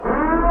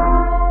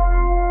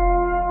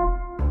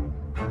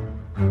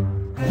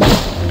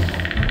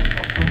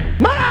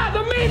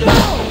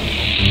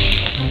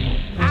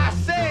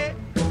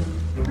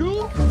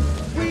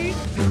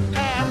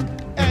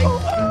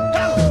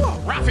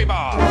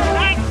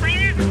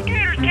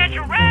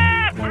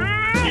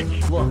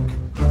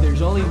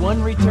There's only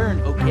one return,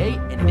 okay?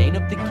 And it ain't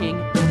of the king,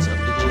 it's of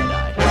the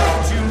Jedi.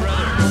 Two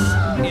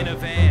brothers in a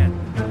van,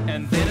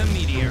 and then a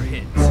meteor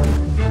hits.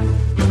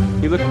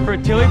 You looking for a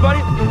Tilly, buddy?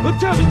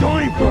 Let's have a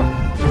Donnybrook.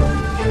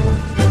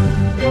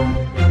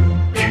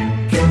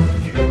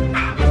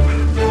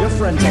 Your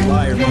friend's a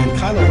liar, man.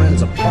 Kylo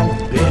Ren's a punk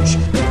bitch.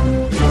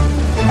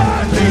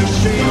 I think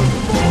she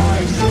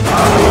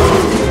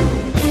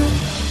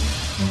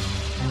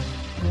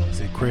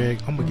Say, Craig,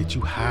 I'm gonna get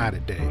you high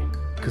today.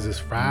 Cause it's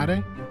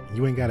Friday, and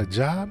you ain't got a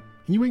job,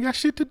 and you ain't got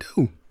shit to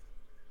do.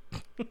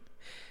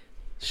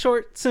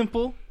 Short,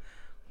 simple.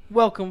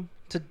 Welcome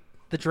to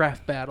the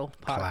Draft Battle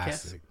podcast.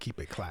 Classic.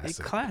 Keep it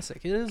classic. A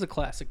classic. It is a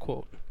classic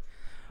quote.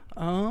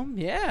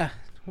 Yeah.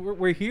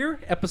 We're here,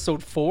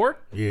 episode 4.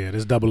 Yeah,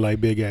 this double A,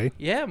 big A.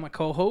 Yeah, my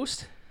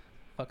co-host.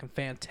 Fucking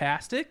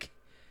fantastic.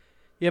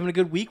 You having a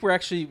good week? We're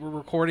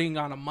recording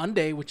on a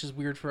Monday, which is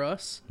weird for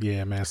us.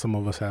 Yeah, man, some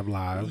of us have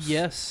lives.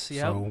 Yes,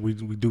 yeah. So we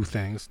do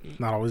things.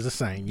 Not always the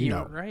same, you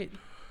know. Right.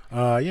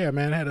 Yeah,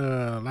 man, had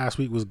last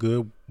week was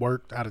good.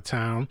 Worked out of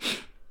town.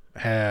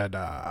 Had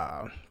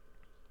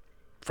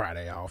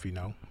Friday off, you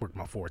know. Worked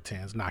my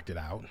 410s, knocked it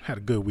out. Had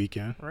a good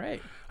weekend.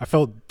 Right. I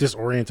felt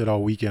disoriented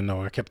all weekend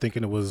though. I kept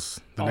thinking it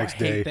was the next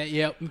day. I hate that.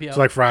 Yep. It's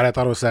like Friday, I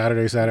thought it was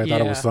Saturday. Saturday, I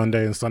thought it was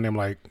Sunday, and Sunday I'm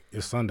like,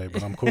 it's Sunday,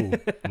 but I'm cool.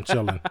 I'm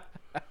chilling.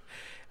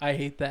 I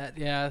hate that.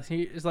 Yeah,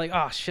 it's like,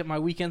 oh shit, my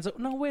weekend's.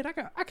 No, wait, I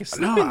can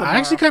sleep in No, tomorrow. I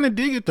actually kind of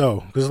dig it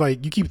though, because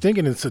like you keep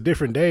thinking it's a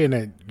different day, and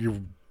that your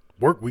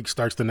work week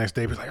starts the next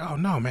day. But it's like, oh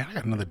no, man, I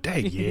got another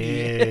day.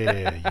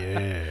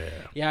 Yeah.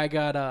 Yeah, I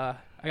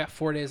got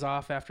 4 days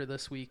off after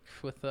this week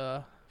with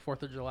 4th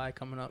of July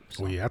coming up.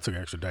 So. Well, yeah, I took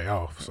an extra day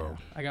off, so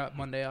I got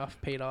Monday off,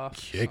 paid off.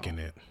 Kicking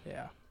it.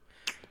 Yeah,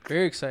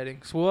 very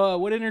exciting. So,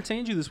 what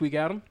entertained you this week,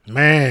 Adam?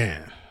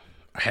 Man,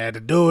 I had to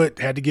do it.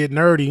 Had to get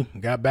nerdy.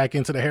 Got back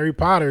into the Harry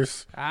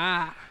Potters.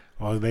 Well,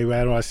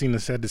 I seen the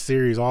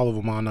series, all of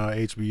them on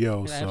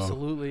HBO. So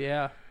Absolutely,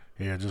 yeah.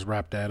 Yeah, just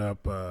wrapped that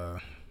up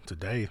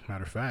today.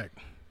 Matter of fact,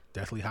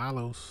 Deathly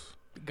Hallows.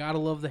 Gotta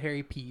love the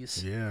Harry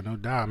P's. Yeah, no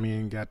doubt. I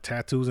mean, got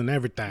tattoos and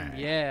everything.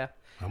 Yeah.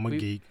 I'm a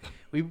geek.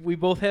 We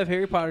both have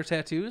Harry Potter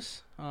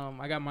tattoos.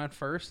 I got mine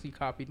first. You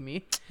copied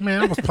me.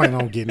 Man, I was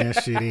planning on getting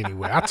that shit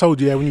anyway. I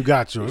told you that when you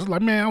got yours. I was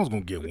like, man, I was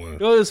going to get one.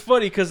 It was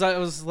funny because I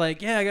was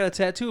like, yeah, I got a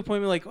tattoo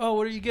appointment. Like, oh,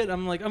 what are you getting?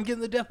 I'm like, I'm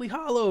getting the Deathly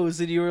Hallows.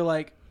 And you were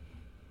like,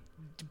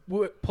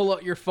 pull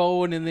out your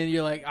phone. And then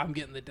you're like, I'm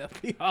getting the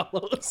Deathly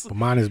Hallows. But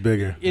mine is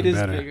bigger. It is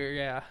better. bigger,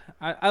 yeah.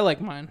 I like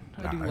mine.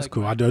 That's like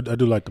cool. mine. I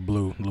do like the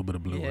blue, a little bit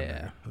of blue in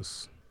Yeah. there.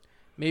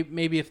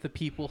 Maybe if the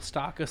people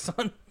stalk us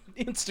on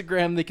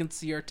Instagram, they can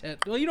see our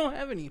tattoo. Well, you don't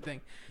have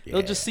anything. Yeah.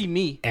 They'll just see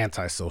me.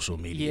 Anti-social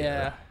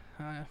media.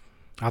 Yeah.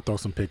 I'll throw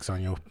some pics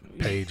on your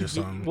page or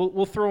something.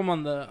 We'll throw them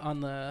on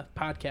the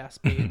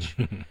podcast page.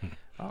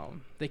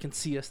 They can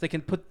see us. They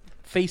can put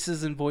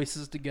faces and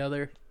voices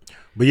together.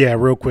 But yeah,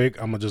 real quick,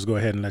 I'm gonna just go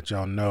ahead and let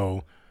y'all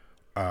know.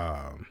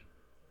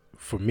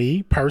 For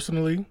me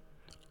personally,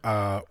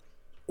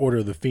 Order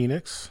of the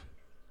Phoenix,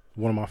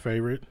 one of my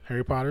favorite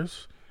Harry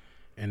Potters,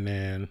 and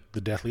then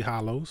the Deathly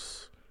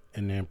Hallows,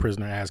 and then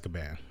Prisoner of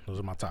Azkaban. Those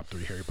are my top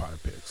 3 Harry Potter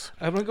picks.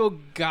 I'm gonna go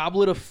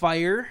Goblet of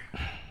Fire.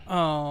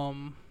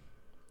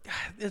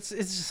 It's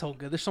just so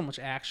good. There's so much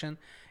action,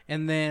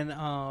 and then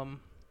I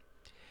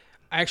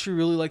actually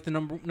really like the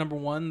number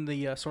one,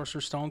 the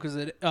Sorcerer's Stone, because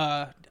it.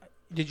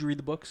 Did you read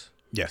the books?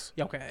 Yes.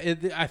 Yeah.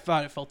 Okay. I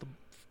thought it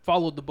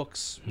followed the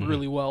books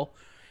really well,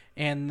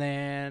 and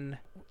then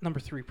number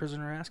 3,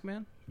 Prisoner of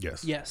Azkaban.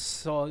 Yes. Yes.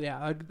 So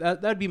yeah,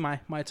 that'd be my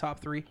top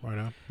 3.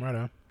 Right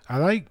on.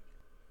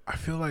 I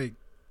feel like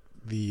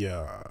the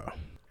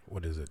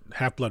what is it?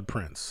 Half-Blood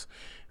Prince.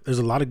 There's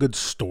a lot of good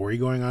story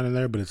going on in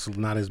there, but it's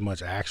not as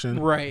much action,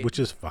 right? Which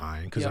is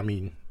fine because I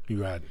mean, you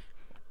got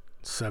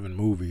 7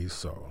 movies,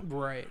 so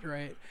right.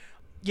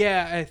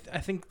 Yeah, I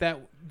think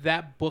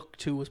that book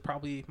too was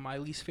probably my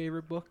least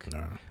favorite book.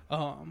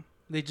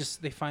 They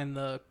find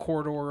the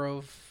corridor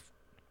of,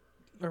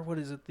 or what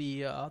is it,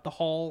 the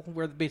hall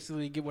where they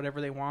basically get whatever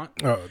they want.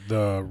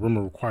 The Room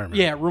of Requirement.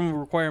 Yeah, Room of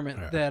Requirement.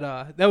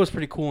 Yeah. That was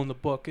pretty cool in the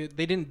book. I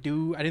didn't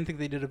think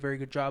they did a very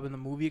good job in the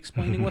movie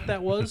explaining what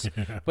that was.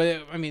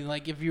 But I mean,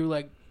 like if you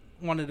like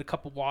wanted a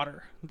cup of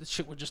water, the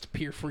shit would just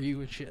appear for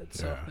you and shit.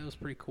 So that was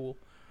pretty cool.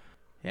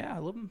 Yeah, I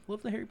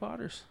love the Harry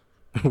Potters.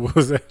 What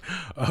was that?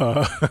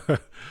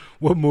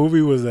 What movie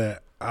was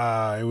that?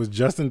 It was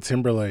Justin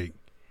Timberlake.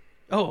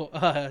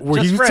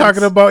 Where he's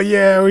talking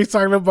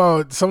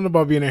about something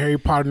about being a Harry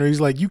Potter. And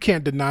he's like, you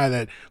can't deny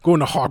that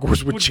going to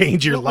Hogwarts would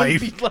change your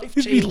life.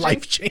 It'd be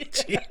life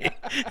changing.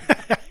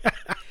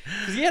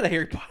 Because he had a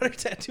Harry Potter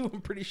tattoo,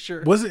 I'm pretty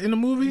sure. Was it in the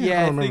movie?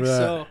 Yeah, I don't remember think that.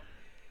 so.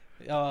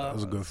 That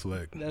was a good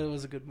flick. That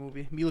was a good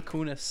movie. Mila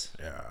Kunis.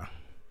 Yeah.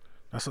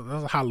 That's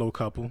a hollow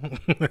couple.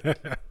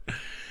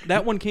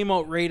 That one came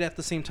out right at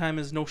the same time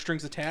as No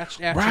Strings Attached.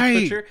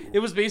 Right. It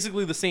was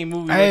basically the same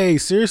movie. Hey,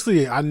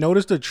 seriously, I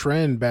noticed a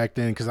trend back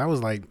then because I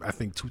was like, I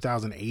think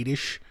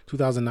 2008-ish,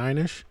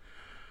 2009-ish,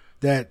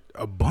 that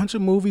a bunch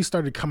of movies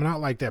started coming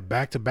out like that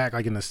back to back,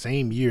 like in the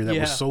same year that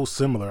was so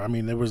similar. I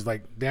mean, there was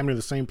like damn near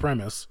the same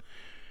premise.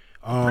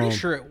 I'm pretty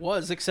sure it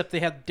was, except they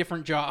had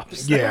different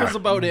jobs. Yeah, that was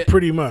about it.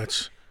 Pretty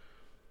much.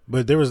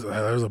 But there was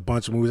a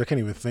bunch of movies. I can't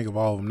even think of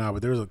all of them now.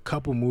 But there was a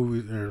couple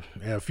movies, or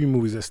a few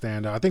movies that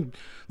stand out. I think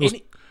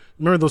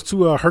remember those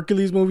two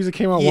Hercules movies that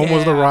came out? Yeah. One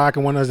was The Rock,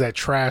 and one was that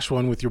trash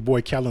one with your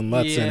boy Kellen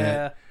Lutz in it.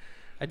 Yeah,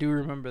 I do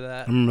remember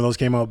that. I remember those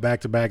came out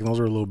back to back, and those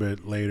were a little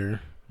bit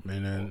later.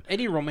 And then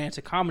any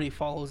romantic comedy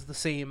follows the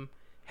same.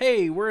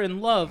 Hey, we're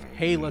in love.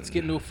 Hey, let's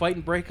get into a fight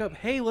and break up.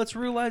 Hey, let's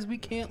realize we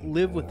can't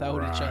live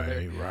without each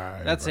other.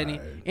 Right. That's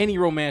any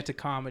romantic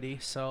comedy.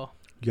 So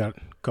you got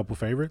a couple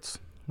favorites?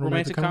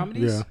 Romantic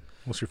comedies? Yeah.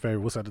 What's your favorite?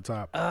 What's at the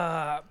top?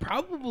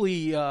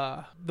 Probably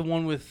the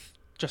one with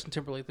Justin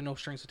Timberlake, the No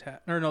Strings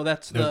Attached. Or no,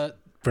 that's the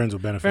Friends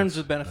with Benefits. Friends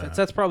with Benefits.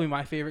 That's probably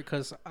my favorite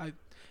because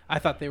I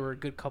thought they were a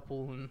good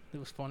couple and it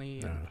was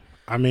funny.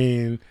 I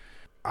mean,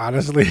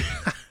 honestly,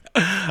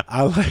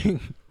 I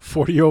like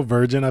 40-Year-Old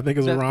Virgin. I think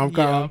is a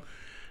rom-com. Yeah.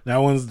 That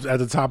one's at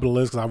the top of the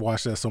list because I've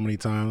watched that so many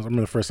times. I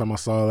remember the first time I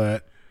saw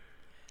that,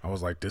 I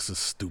was like, this is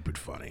stupid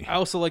funny. I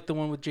also like the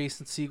one with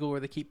Jason Segel where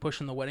they keep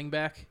pushing the wedding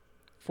back.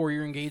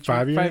 4-year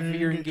engagement.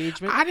 5-year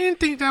engagement. I didn't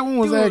think that one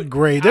was that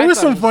great. There was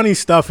some funny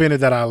stuff in it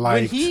that I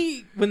liked.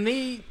 When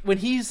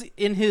he's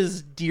in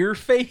his deer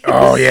face.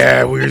 Oh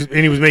yeah, and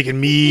he was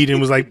making meat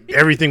and was like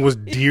everything was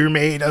deer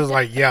made. I was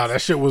like, yeah, that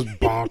shit was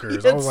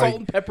bonkers. I was salt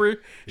and pepper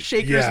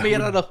shakers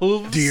made out of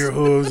hooves. Deer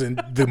hooves,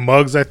 and the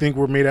mugs I think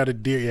were made out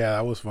of deer. Yeah,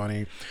 that was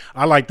funny.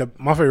 I liked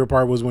my favorite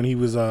part was when he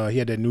was he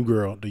had that new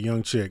girl, the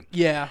young chick.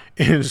 Yeah.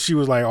 And she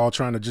was like all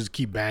trying to just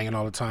keep banging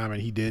all the time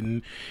and he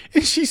didn't.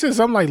 And she said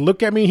something like,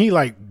 look at me. He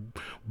like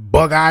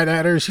bug-eyed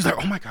at her. She's like,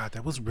 oh my God,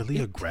 that was really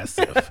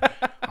aggressive.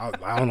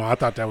 I don't know. I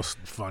thought that was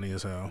funny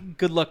as hell.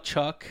 Good Luck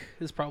Chuck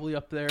is probably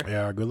up there.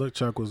 Yeah, Good Luck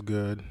Chuck was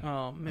good.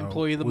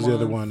 Employee of the Month. Was the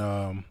other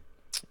one?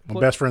 My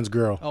Best Friend's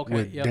Girl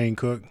with Dane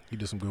Cook. He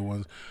did some good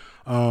ones.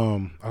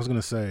 I was going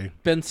to say.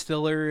 Ben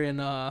Stiller and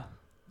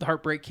The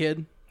Heartbreak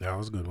Kid. Yeah, that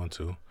was a good one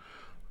too.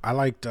 I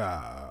liked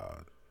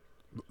The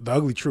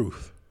Ugly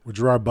Truth with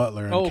Gerard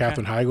Butler and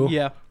Katherine Heigl.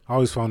 Yeah. I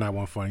always found that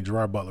one funny.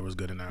 Gerard Butler was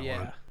good in that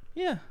one.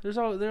 Yeah, there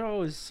are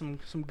always some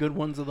good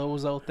ones of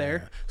those out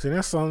there. Yeah. See,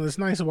 that's something. It's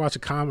nice to watch a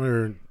comedy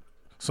or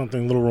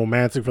something a little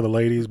romantic for the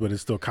ladies, but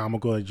it's still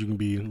comical that you can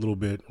be a little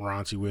bit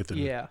raunchy with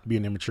and be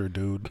an immature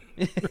dude.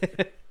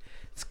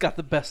 It's got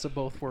the best of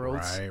both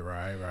worlds.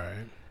 Right.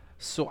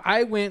 So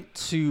I went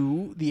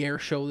to the air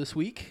show this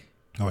week.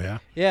 Oh, yeah?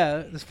 Yeah,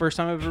 this is the first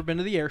time I've ever been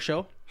to the air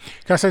show.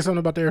 Can I say something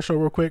about the air show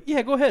real quick?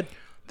 Yeah, go ahead.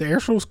 The air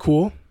show's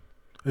cool.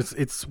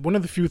 It's one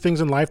of the few things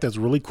in life that's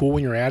really cool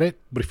when you're at it,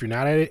 but if you're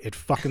not at it, it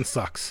fucking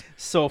sucks.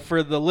 So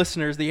for the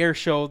listeners, the air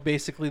show,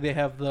 basically they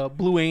have the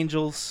Blue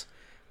Angels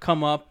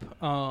come up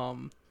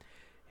and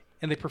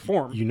they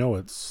perform. You know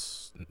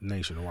it's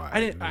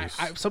nationwide.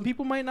 Some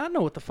people might not know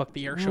what the fuck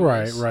the air show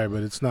is. Right,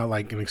 but it's not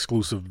like an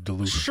exclusive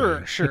Duluth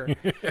Sure.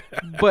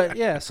 But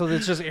yeah, so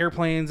it's just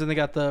airplanes and they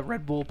got the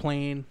Red Bull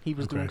plane. He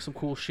was doing some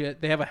cool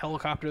shit. They have a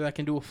helicopter that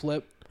can do a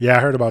flip. Yeah,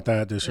 I heard about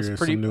that this year.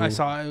 I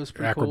saw it. It was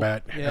pretty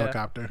acrobat cool.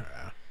 helicopter.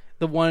 Yeah.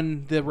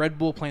 The Red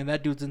Bull plane,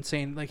 that dude's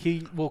insane. Like,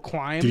 he will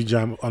climb. Did he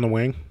jump on the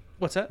wing?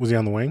 What's that? Was he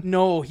on the wing?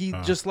 No, he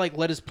just, like,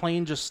 let his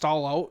plane just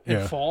stall out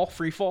and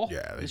free fall.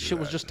 Yeah, his shit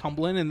was just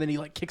tumbling, and then he,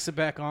 like, kicks it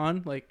back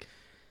on. Like,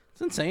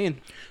 it's insane.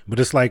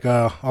 But it's like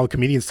all the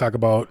comedians talk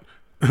about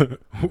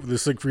the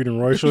Siegfried and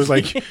Roy show. It's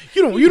like,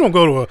 you don't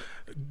go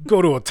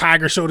to a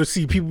tiger show to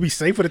see people be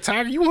safe with a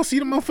tiger. You want to see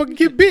the motherfucker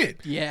get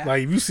bit. Yeah.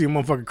 Like, if you see a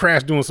motherfucker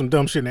crash doing some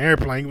dumb shit in the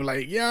airplane, you're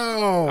like,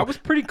 yo. I was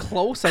pretty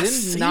close. I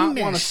did not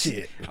want to see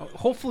it.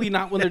 Hopefully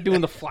not when they're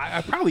doing the fly.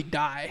 I'd probably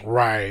die.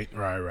 Right.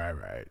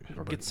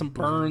 Or get some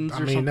burns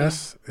or something.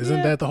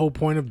 Isn't that the whole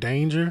point of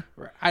danger?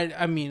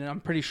 I mean,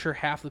 I'm pretty sure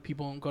half the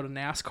people don't go to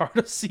NASCAR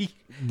to see.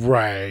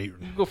 Right.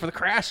 You go for the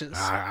crashes.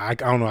 I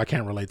don't know. I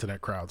can't relate to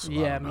that crowd. So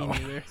yeah, me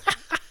neither.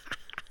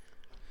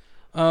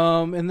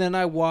 And then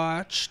I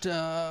watched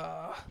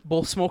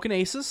both Smoking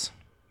Aces.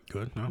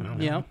 Good.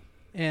 Yeah.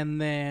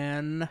 And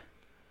then...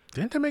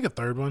 Didn't they make a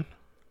third one?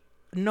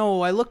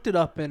 No, I looked it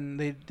up and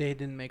they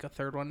didn't make a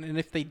third one. And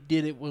if they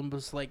did, it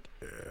was like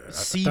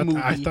movie.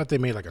 I thought they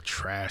made like a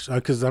trash...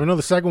 Because I know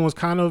the second one was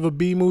kind of a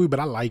B movie, but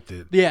I liked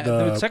it. Yeah,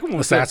 the second one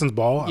was Assassin's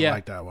Ball. I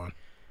liked that one.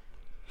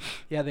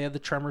 Yeah, they had the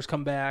Tremors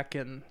come back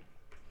and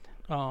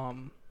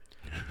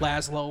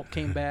Laszlo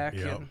came back.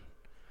 Yep. And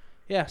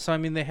yeah, so I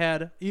mean they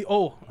had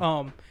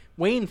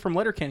Wayne from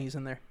Letterkenny's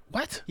in there.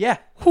 What? Yeah.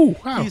 Who?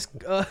 How?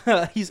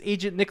 He's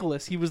Agent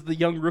Nicholas. He was the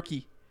young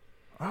rookie.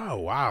 Oh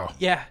wow.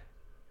 Yeah.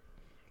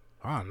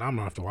 Oh, now I'm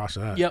gonna have to watch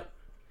that. Yep.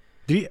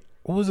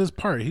 What was his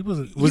part?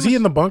 Was he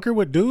in the bunker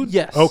with dude?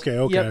 Yes.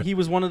 Okay. Yep, he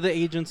was one of the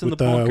agents in the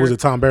bunker. Was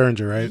it Tom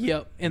Berenger, right?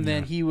 Yep. And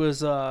then he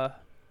was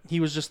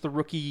just the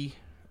rookie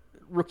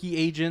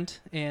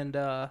agent and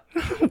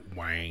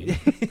Wang.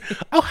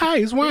 Oh hi,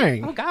 it's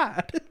Wang. Oh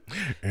God.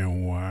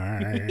 And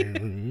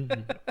Wang.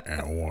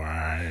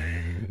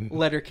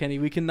 Letterkenny.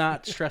 We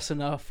cannot stress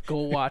enough. Go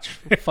watch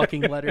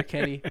fucking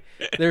Letterkenny.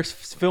 They're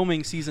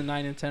filming season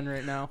 9 and 10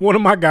 right now. One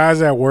of my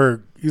guys at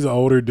work, he's an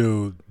older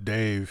dude,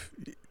 Dave.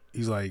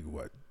 He's like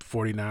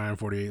 49,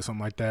 48,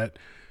 something like that.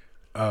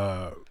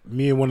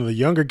 me and one of the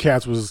younger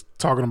cats was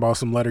talking about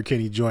some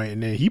Letterkenny joint,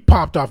 and then he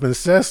popped off and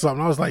said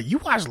something. I was like, "You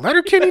watch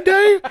Letterkenny,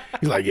 Dave?"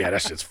 He's like, "Yeah,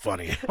 that shit's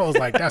funny." I was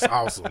like, "That's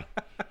awesome."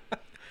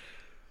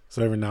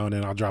 So every now and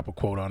then I'll drop a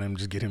quote on him,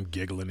 just get him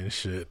giggling and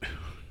shit.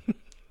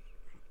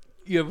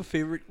 You have a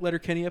favorite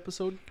Letterkenny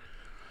episode?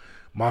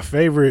 My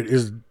favorite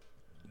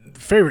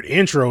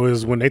intro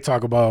is when they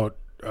talk about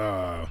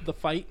the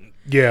fight.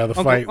 Yeah, the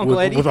fight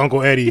with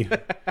Uncle Eddie.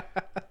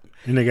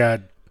 And they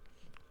got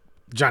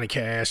Johnny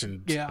Cash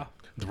and the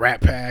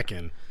Rat Pack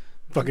and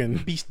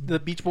fucking the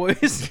Beach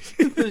Boys,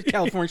 the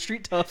California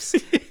Street Toughs.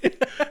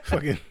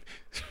 Fucking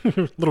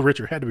Little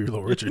Richard had to be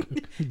Little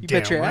Richard. You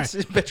bet your ass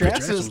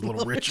was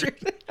Little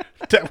Richard.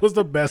 That was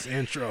the best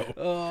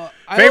intro.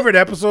 Favorite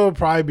episode would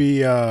probably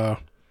be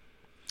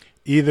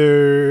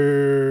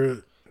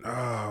either.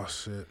 Oh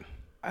shit.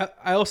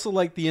 I also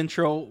like the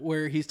intro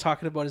where he's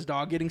talking about his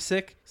dog getting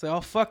sick. He's like,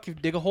 "Oh fuck, if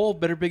you dig a hole,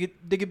 better dig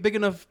it big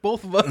enough,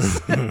 both of us."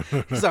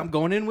 Because I'm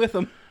going in with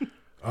him.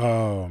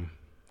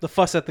 The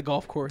fuss at the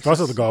golf course.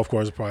 Fuss at the golf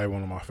course is probably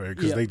one of my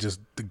favorites because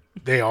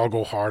they all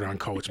go hard on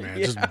Coach, man.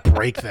 Just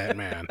break that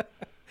man.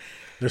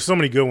 There's so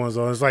many good ones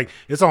though. It's like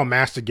it's all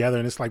mashed together,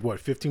 and it's like what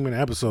 15-minute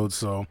episodes.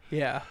 So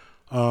yeah,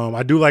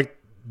 I do like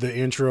the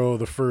intro,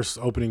 the first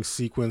opening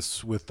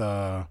sequence with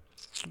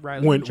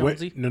Riley and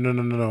Jonesy.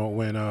 No.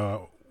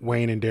 When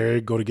Wayne and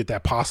Derek go to get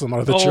that possum out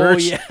of the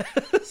church.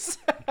 Yes.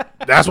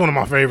 That's one of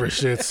my favorite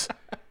shits.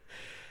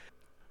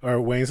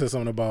 Or Wayne said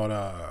something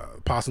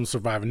about possums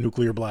surviving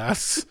nuclear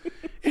blasts.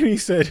 And he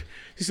said,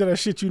 "I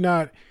shit you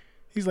not."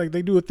 He's like,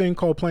 they do a thing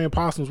called playing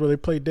possums where they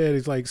play dead.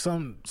 He's like,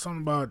 something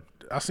about,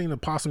 I seen a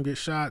possum get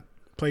shot,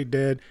 played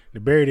dead, they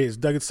buried it, it's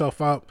dug itself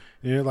up,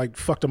 and it like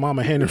fucked a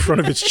mama hen in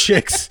front of its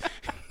chicks.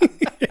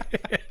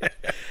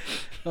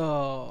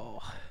 Oh,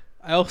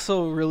 I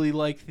also really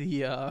like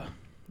the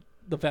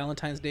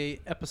Valentine's Day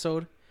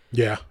episode.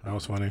 Yeah, that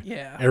was funny.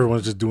 Yeah,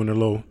 everyone's just doing their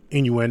little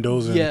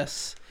innuendos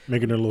and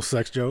making their little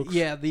sex jokes.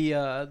 Yeah,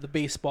 the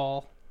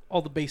baseball,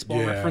 all the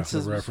baseball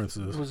references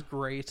was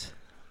great.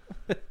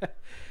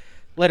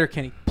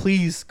 Letterkenny,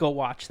 please go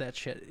watch that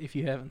shit if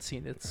you haven't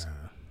seen it.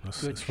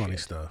 It's funny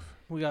stuff.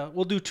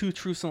 We'll do 2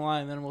 truths and a lie,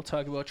 and then we'll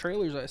talk about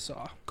trailers I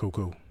saw.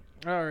 Cool.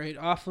 All right,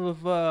 off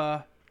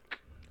of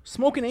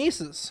Smoking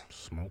Aces.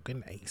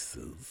 Smoking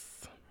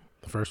Aces.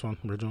 The first one,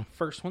 original?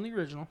 First one, the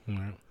original. All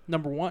right.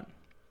 Number 1.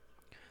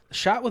 The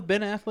shot with Ben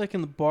Affleck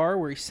in the bar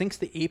where he sinks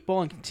the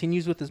 8-ball and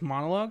continues with his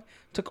monologue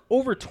took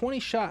over 20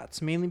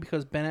 shots, mainly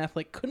because Ben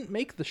Affleck couldn't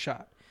make the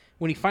shot.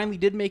 When he finally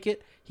did make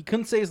it, he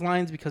couldn't say his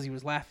lines because he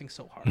was laughing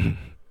so hard.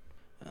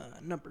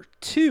 Number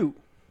 2.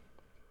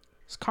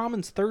 It's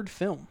Common's third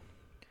film.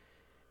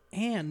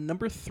 And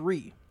number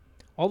 3.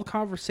 All the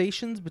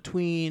conversations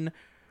between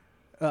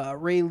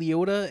Ray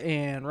Liotta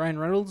and Ryan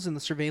Reynolds in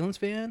the surveillance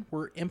van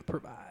were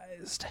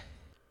improvised.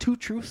 2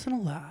 truths and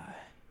a lie.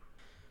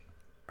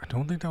 I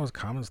don't think that was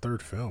Common's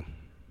third film.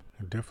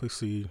 I definitely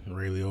see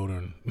Ray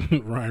Liotta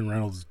and Ryan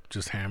Reynolds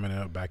just hamming it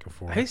up back and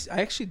forth.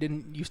 I actually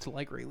didn't used to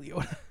like Ray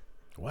Liotta.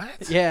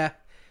 What? Yeah.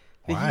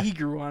 Why? He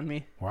grew on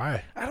me.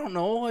 Why? I don't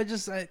know. I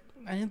didn't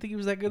think he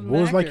was that good.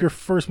 What was like your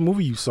first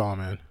movie you saw,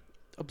 man?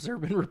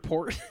 Observe and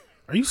Report.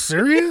 Are you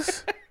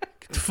serious?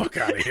 Get the fuck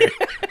out of here.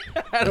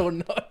 I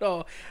don't know.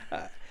 No.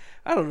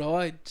 I don't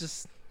know.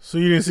 So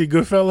you didn't see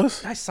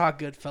Goodfellas? I saw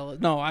Goodfellas.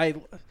 No, I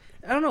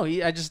don't know.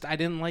 I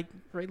didn't like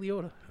Ray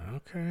Liotta.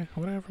 Okay,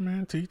 whatever,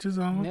 man. To each his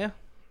own. Yeah.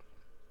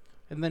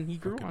 And then he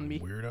grew on me.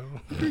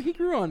 Weirdo. He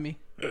grew on me.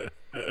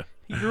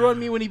 He grew on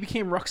me when he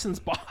became Ruxin's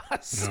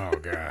boss. Oh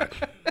God.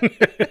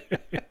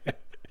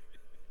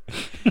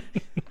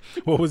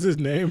 What was his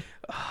name?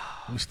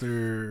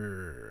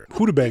 Mr.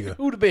 Rutabaga.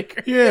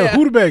 Yeah,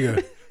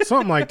 Rutabaga.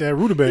 Something like that.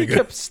 Rutabaga. He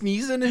kept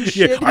sneezing and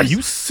shit. Yeah. Are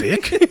you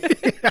sick?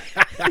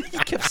 He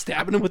kept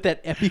stabbing him with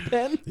that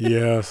EpiPen.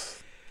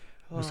 Yes.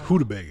 Mr.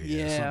 Rutabaga.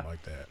 Yeah, something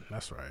like that.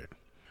 That's right.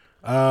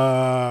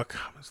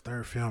 Common's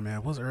third film, man.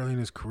 It was early in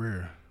his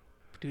career.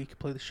 Dude, he could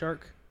play the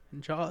shark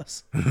in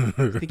Jaws.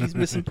 Think he's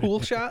missing pool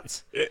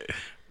shots?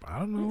 I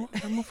don't know.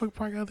 That motherfucker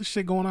probably got other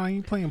shit going on. He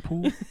ain't playing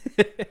pool.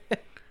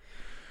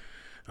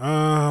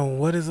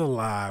 What is a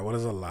lie?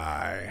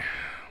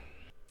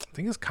 I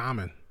think it's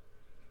Common.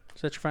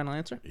 Is that your final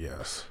answer?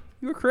 Yes.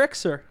 You were correct,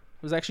 sir.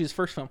 It was actually his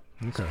first film.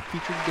 Okay.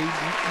 Featured debut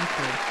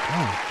film.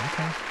 Oh,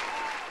 okay.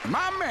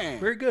 My man.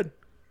 Very good.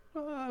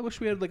 I wish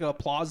we had like an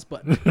applause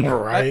button.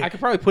 Right. I could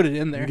probably put it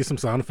in there. Get some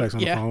sound effects on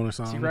the phone or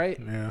something. Right.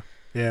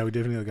 Yeah. We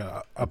definitely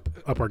got to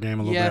up our game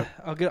a little bit.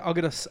 Yeah.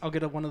 I'll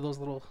get one of those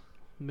little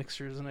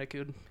mixers, and I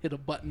could hit a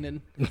button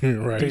and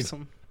right. do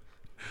some.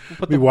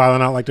 Be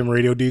wilding out like them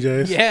radio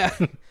DJs. Yeah.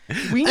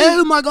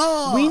 Oh my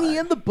God. Weenie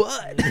in the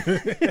bud.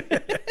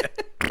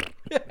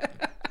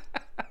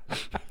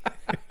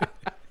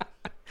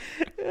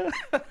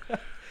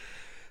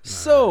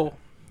 So,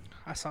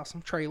 I saw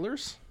some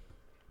trailers.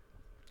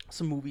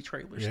 Some movie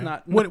trailers. Yeah.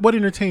 Not what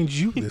entertained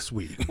you this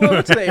week? Well,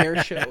 it's the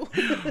air show.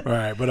 All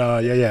right,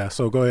 but yeah.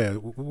 So go ahead.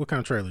 What kind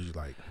of trailers you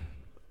like?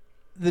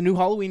 The new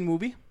Halloween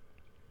movie.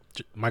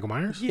 Michael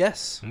Myers?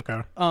 Yes.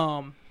 Okay.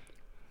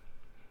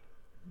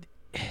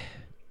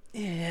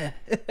 Yeah.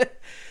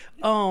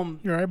 You all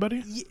right,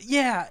 buddy?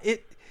 Yeah,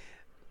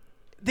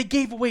 they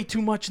gave away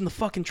too much in the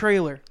fucking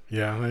trailer.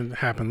 Yeah, it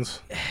happens.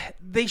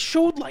 They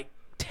showed like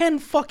 10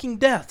 fucking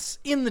deaths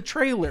in the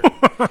trailer.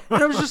 And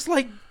I was just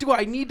like, do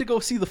I need to go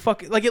see the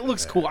fucking... Like, it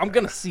looks cool. I'm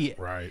going to see it.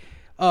 Right.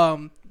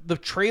 The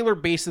trailer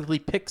basically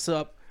picks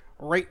up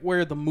right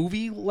where the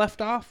movie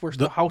left off, where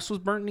the house was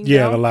burning down.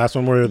 Yeah, the last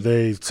one where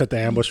they set the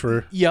ambush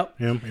for him. Yep.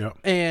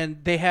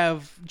 And they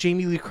have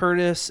Jamie Lee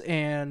Curtis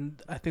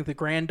and I think the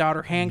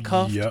granddaughter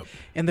handcuffed. Yep.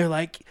 And they're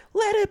like,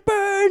 let it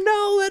burn,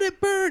 no, let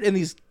it burn. And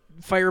these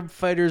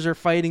firefighters are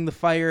fighting the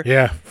fire.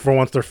 Yeah, for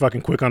once they're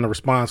fucking quick on the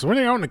response. When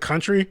they're out in the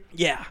country,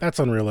 yeah, that's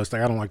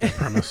unrealistic. I don't like that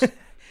premise.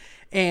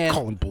 And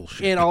calling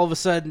bullshit. And all of a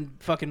sudden,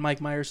 fucking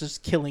Mike Myers is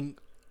killing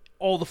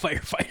all the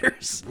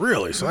firefighters.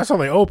 Really? So that's how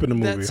they open the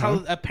movie. That's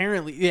how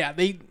apparently, yeah.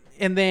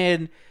 And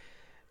then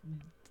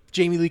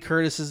Jamie Lee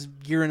Curtis is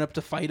gearing up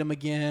to fight him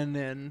again,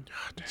 and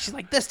she's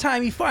like, "This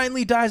time he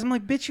finally dies." I'm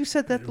like, "Bitch, you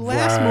said that the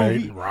last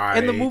movie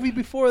and the movie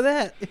before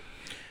that."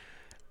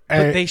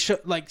 But they show,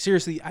 like,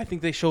 seriously, I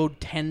think they showed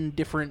 10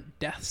 different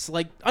deaths,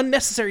 like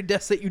unnecessary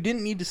deaths that you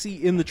didn't need to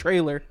see in the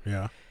trailer.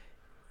 Yeah.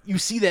 You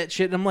see that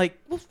shit, and I'm like,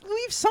 well,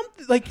 leave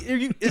something. Like,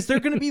 is there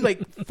going to be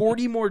like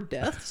 40 more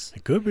deaths?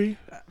 It could be.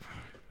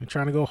 They're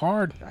trying to go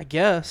hard. I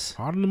guess.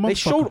 Hard on the motherfucker. They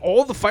showed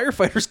all the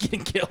firefighters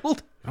getting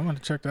killed. I'm going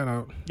to check that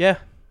out. Yeah.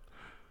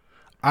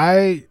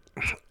 I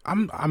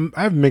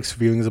have mixed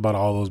feelings about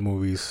all those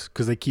movies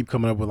because they keep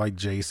coming up with like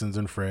Jasons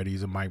and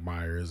Freddys and Mike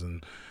Myers,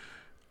 and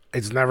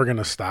it's never going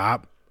to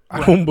stop.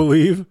 I don't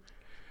believe,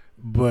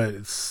 but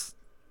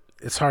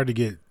it's hard to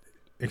get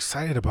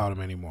excited about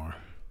them anymore.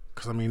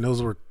 Because, I mean,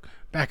 those were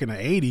back in the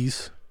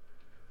 80s.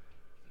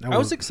 I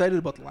was excited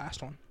about the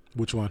last one.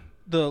 Which one?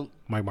 The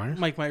Mike Myers?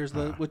 Mike Myers,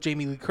 with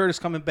Jamie Lee Curtis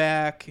coming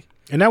back.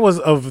 And that was,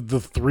 of the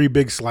 3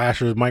 big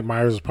slashers, Mike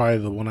Myers was probably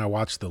the one I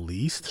watched the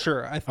least.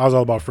 Sure. I was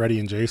all about Freddy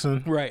and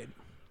Jason. Right.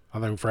 I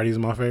think Freddy's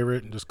my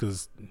favorite just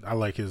because I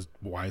like his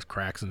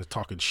wisecracks and his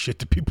talking shit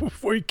to people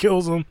before he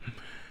kills them.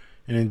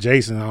 And then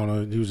Jason, I don't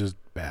know, he was just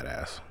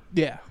badass.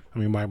 Yeah. I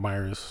mean, Mike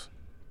Myers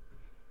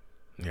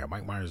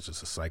is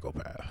just a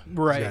psychopath.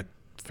 Right. He's got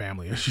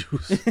family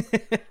issues.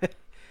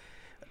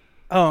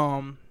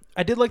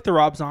 I did like the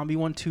Rob Zombie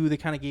one too. They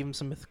kind of gave him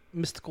some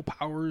mystical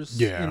powers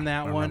in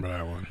that one. I remember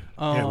that one.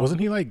 Yeah, wasn't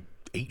he like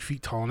 8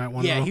 feet tall in that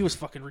one? Yeah, though? he was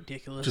fucking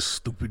ridiculous. Just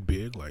stupid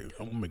big. Like,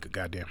 I'm gonna make a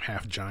goddamn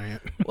half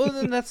giant. Well,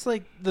 then that's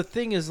like the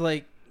thing is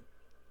like,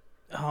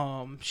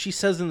 she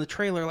says in the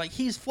trailer like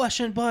he's flesh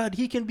and blood,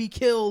 he can be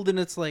killed, and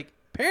it's like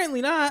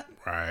apparently not.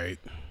 Right.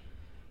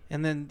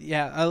 And then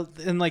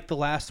in like the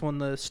last one,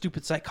 the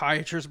stupid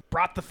psychiatrist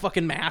brought the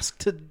fucking mask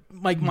to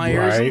Mike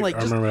Myers. Right. And like,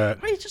 I remember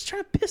that. Why are you just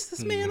trying to piss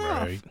this man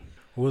off?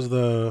 What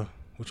was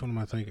which one am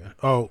I thinking?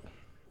 Oh,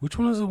 which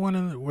one is the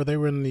one where they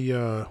were in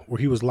the where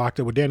he was locked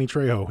up with Danny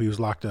Trejo? He was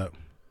locked up.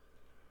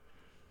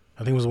 I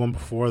think it was the one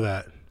before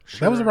that.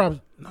 Sure. That was the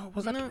Rob. No,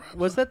 was that the Rob?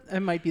 Was that?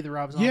 It might be the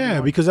Rob Zombie. Yeah,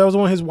 one. because that was the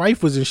one his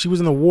wife was in. She was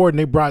in the ward, and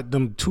they brought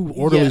them 2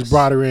 orderlies.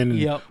 Brought her in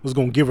and was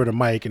gonna give her the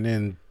mic, and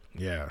then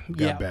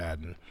got bad,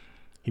 and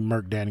he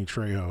murked Danny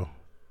Trejo.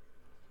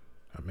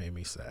 That made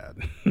me sad.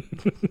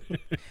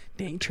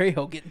 Danny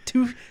Trejo getting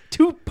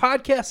two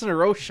podcasts in a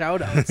row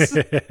shout outs.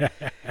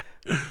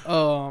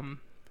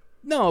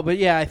 No, but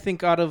yeah, I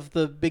think out of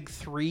the big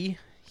 3,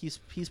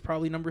 he's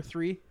probably number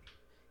 3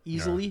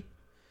 easily. Yeah.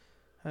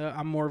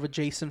 I'm more of a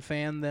Jason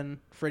fan than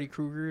Freddy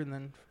Krueger, and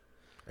then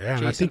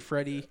Jason, I think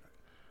Freddy,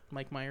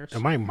 Mike Myers.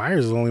 And Mike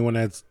Myers is the only one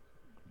that's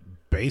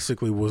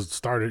basically it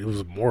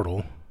was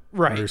immortal.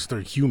 Right. Or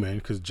started human,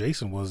 because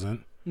Jason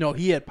wasn't. No,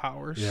 he had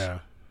powers. Yeah.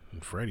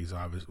 And Freddy's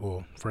obvious.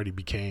 Well, Freddy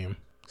became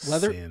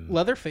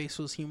Leatherface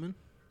was human.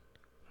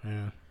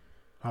 Yeah.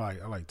 I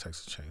like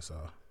Texas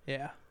Chainsaw.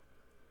 Yeah.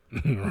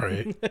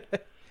 Right.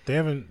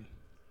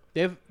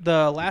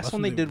 The last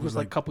one they did was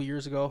like a couple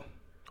years ago.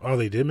 Oh,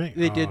 they did make?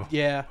 They did,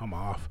 yeah. I'm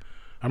off.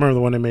 I remember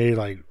the one they made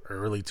like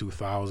early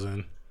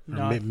 2000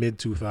 or mid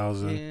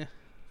 2000. Yeah.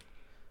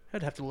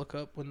 I'd have to look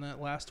up when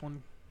that last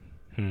one.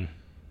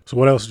 So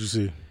what else did you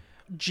see?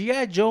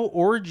 G.I. Joe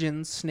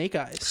Origins Snake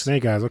Eyes.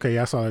 Snake Eyes. Okay,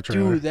 yeah, I saw that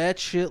trailer. Dude, that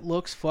shit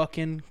looks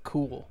fucking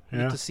cool.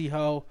 Yeah. Get to see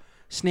how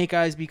Snake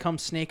Eyes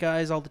becomes Snake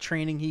Eyes, all the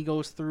training he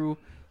goes through.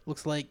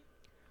 Looks like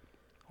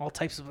all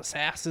types of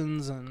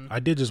assassins. And I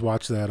did just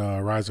watch that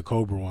Rise of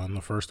Cobra one,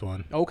 the first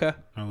one. Okay.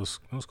 That was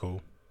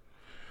cool.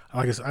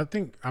 Like I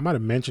think I might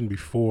have mentioned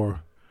before,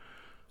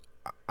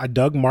 I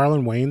dug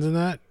Marlon Wayans in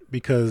that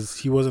because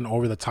he wasn't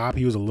over the top.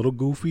 He was a little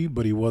goofy,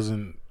 but he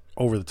wasn't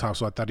over the top,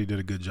 so I thought he did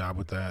a good job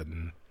with that.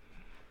 And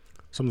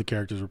some of the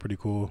characters were pretty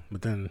cool,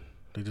 but then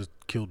they just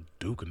killed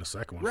Duke in the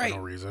second one for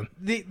no reason.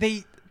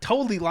 They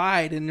totally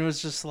lied, and it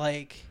was just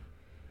like,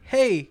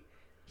 hey,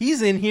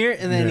 he's in here,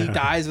 and then he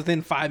dies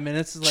within 5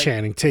 minutes. It's like,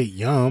 Channing Tate,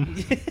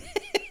 yum.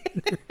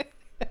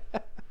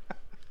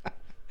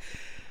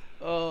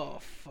 Oh,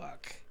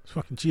 fuck. It's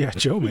fucking G.I.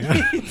 Joe,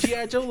 man.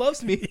 G.I. Joe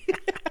loves me.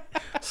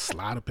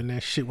 Slide up in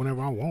that shit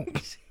whenever I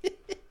want.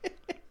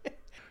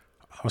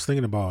 I was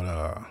thinking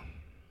about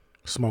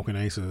Smoking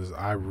Aces.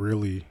 I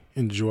really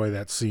enjoy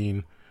that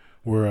scene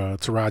where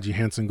Taraji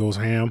Henson goes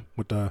ham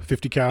with the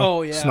 50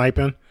 cal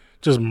sniping,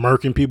 just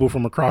murking people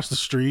from across the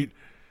street.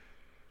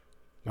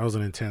 That was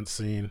an intense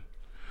scene.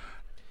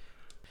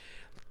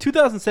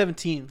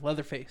 2017,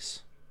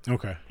 Leatherface.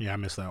 Okay, yeah, I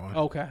missed that one.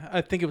 Okay, I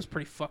think it was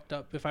pretty fucked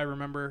up if I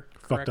remember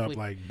correctly. Fucked up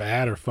like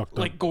bad or fucked up?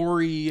 Like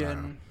gory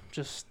and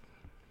just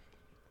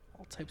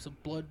all types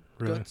of blood,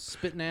 guts,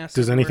 spitting ass.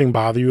 Does anything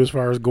bother you as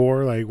far as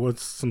gore? Like,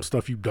 what's some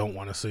stuff you don't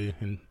want to see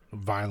in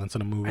violence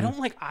in a movie? I don't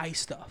like eye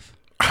stuff.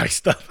 Eye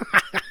stuff?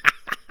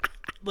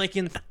 Like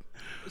we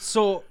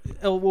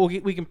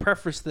can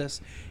preface this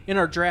in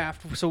our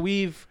draft. So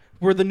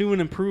we're the new and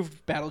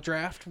improved battle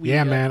draft.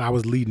 Man, I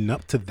was leading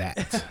up to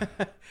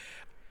that.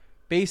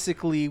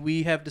 Basically,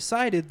 we have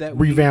decided that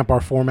revamp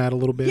our format a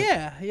little bit.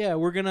 Yeah,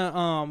 we're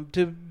gonna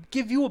to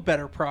give you a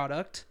better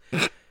product.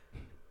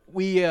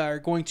 We are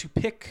going to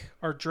pick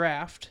our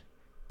draft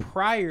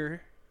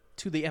prior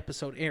to the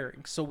episode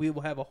airing, so we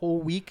will have a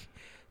whole week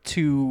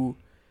to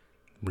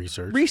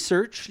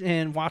research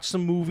and watch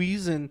some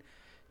movies and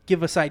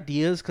give us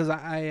ideas. Because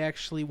I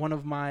actually, one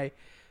of my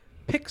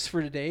picks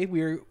for today,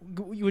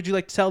 would you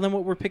like to tell them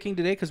what we're picking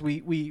today? Because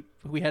we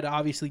had to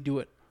obviously do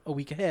it a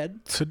week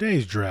ahead.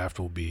 Today's draft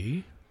will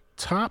be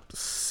top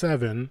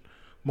 7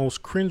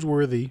 most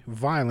cringeworthy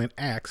violent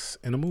acts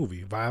in a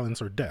movie.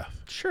 Violence or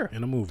death. Sure.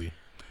 In a movie.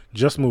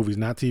 Just movies,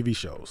 not TV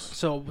shows.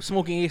 So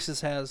Smoking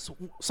Aces has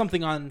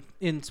something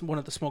in one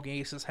of the Smoking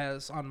Aces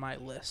has on my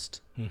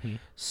list. Mm-hmm.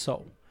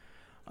 So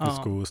that's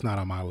cool. It's not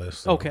on my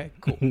list. So. Okay,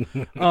 cool.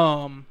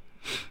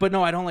 But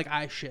no, I don't like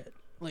eye shit.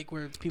 Like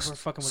where people are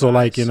fucking with so eyes.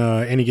 Like in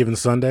Any Given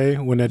Sunday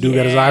when that dude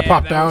got his eye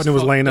popped out and it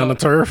was laying on the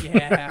turf.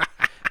 Yeah.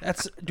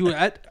 That's dude.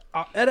 That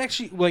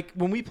actually, like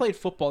when we played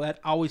football, that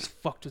always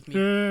fucked with me.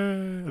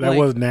 That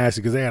was nasty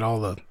because they had all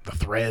the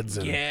threads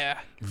and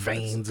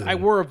veins. And I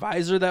wore a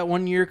visor that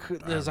one year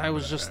because I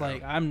was just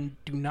like,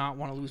 do not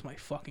want to lose my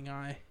fucking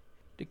eye.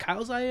 Did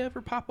Kyle's eye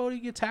ever pop out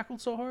and get tackled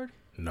so hard?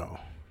 No,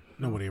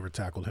 nobody ever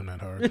tackled him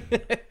that hard.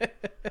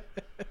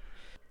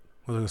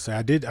 What was I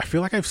gonna say? I feel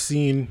like I've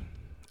seen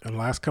in the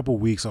last couple of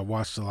weeks. I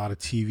watched a lot of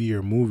TV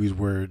or movies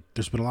where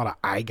there's been a lot of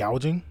eye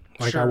gouging.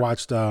 Like I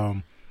watched.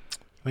 I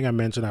think I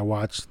mentioned I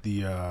watched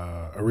the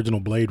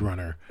original Blade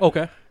Runner.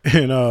 Okay.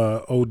 And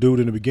old dude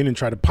in the beginning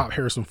tried to pop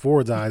Harrison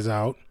Ford's eyes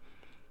out.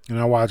 And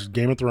I watched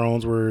Game of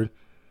Thrones where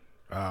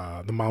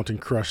the mountain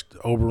crushed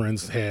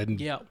Oberyn's head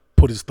and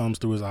put his thumbs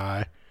through his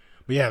eye.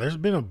 But yeah, there's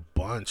been a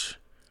bunch.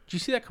 Did you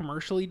see that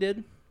commercial he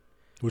did?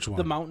 Which one?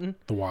 The mountain.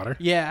 The water?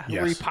 Yeah,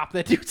 where he popped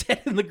that dude's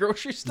head in the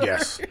grocery store.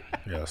 Yes,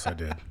 I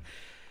did.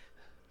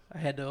 I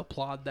had to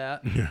applaud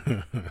that.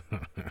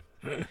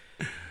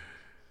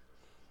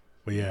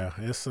 But yeah,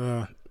 it's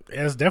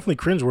definitely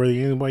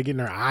cringeworthy. Anybody getting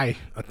their eye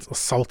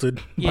assaulted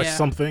by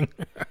something.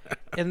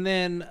 And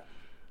then,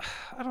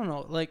 I don't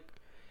know, like,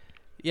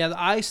 the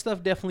eye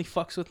stuff definitely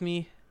fucks with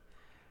me.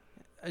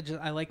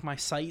 I like my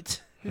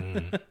sight.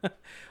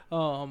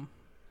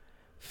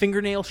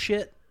 Fingernail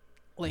shit,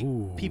 like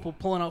people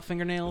pulling out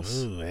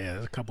fingernails. Ooh, yeah,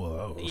 there's a couple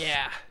of those.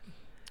 Yeah.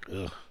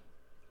 Ugh.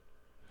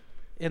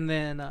 And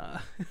then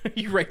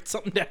you write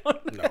something down.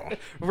 No.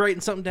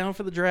 Writing something down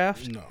for the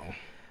draft. No.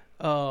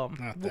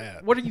 Not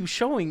that. What are you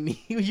showing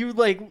me? You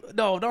like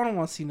no, I don't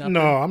want to see nothing.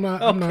 No, I'm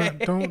not. Okay. I'm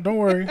not. Don't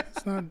worry.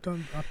 It's not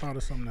done. I thought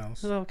of something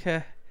else.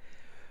 Okay.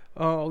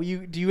 Oh,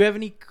 do you have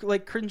any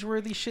like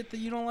cringeworthy shit that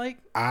you don't like?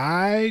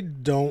 I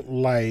don't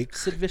like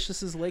Sid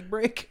Vicious's leg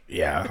break.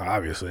 Yeah,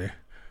 obviously.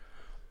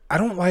 I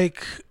don't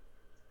like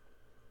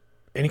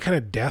any kind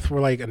of death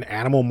where like an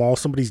animal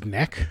mauls somebody's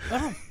neck.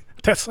 Oh.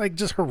 That's like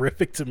just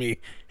horrific to me.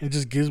 It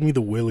just gives me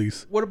the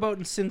willies. What about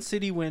in Sin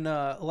City when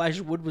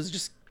Elijah Wood was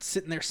just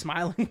sitting there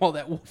smiling while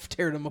that wolf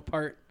teared him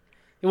apart?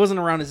 It wasn't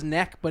around his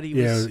neck, but he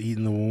was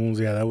eating the wounds.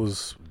 Yeah, that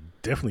was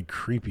definitely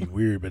creepy,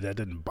 weird, but that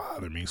didn't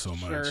bother me so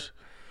much.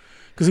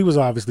 Because he was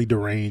obviously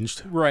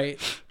deranged. Right.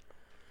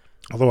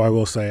 Although I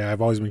will say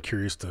I've always been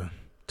curious to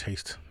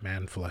taste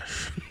man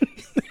flesh.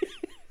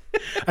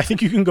 I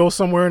think you can go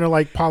somewhere into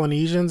like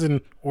Polynesians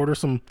and order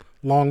some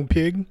long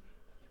pig,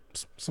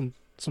 some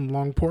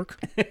long pork,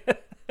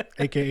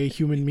 aka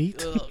human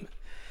meat.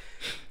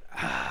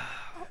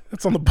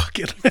 That's on the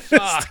bucket list.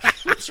 Fuck.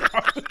 What's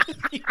wrong with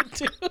you,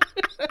 dude?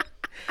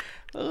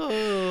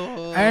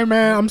 Oh. Hey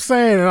man, I'm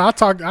saying, and I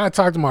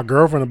talked to my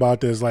girlfriend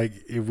about this. Like,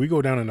 if we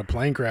go down in a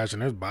plane crash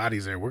and there's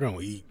bodies there, we're gonna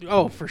eat.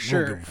 Oh, for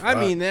sure. I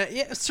mean,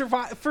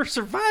 for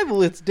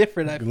survival, it's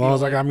different. As long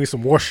as I got me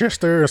some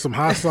Worcester or some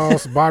hot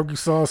sauce, barbecue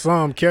sauce,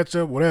 some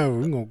ketchup, whatever,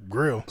 we're gonna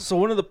grill. So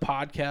one of the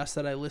podcasts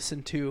that I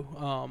listened to,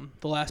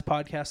 the last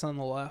podcast on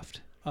the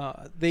left,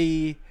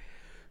 they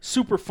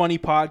super funny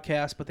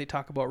podcast, but they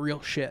talk about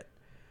real shit,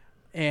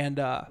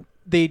 and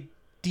they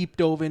deep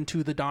dove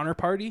into the Donner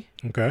Party.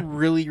 Okay.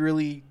 Really,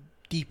 really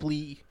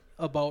deeply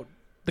about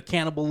the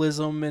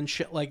cannibalism and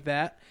shit like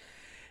that.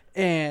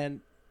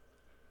 And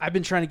I've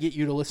been trying to get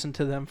you to listen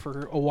to them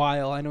for a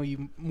while. I know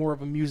you're more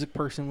of a music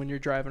person when you're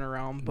driving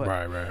around, but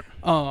right.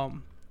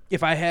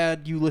 If I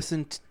had you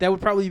listen, that would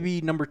probably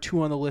be number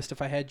 2 on the list.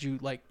 If I had you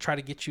like try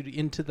to get you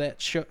into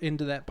that show,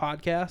 into that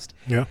podcast.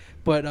 Yeah.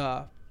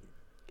 But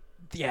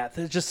yeah,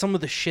 just some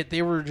of the shit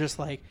they were just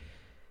like.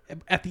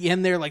 At the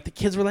end there, like the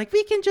kids were like,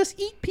 "We can just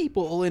eat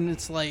people," and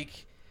it's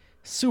like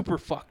super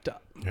fucked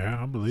up.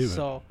 Yeah, I believe it.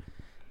 So,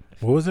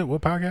 what was it?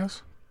 What podcast?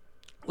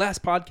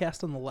 Last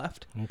Podcast on the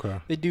Left. Okay.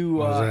 They do.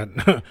 What was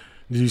that?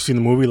 Did you see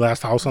the movie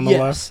Last House on the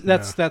Left?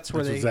 Yes, that's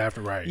where was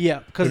after, right? Yeah,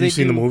 because have you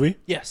seen the movie?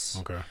 Yes.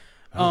 Okay.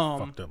 That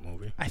was a fucked up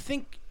movie. I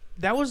think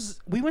that was.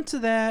 We went to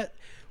that.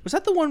 Was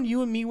that the one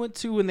you and me went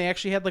to when they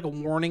actually had like a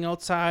warning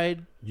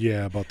outside?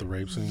 Yeah, about the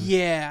rape scene.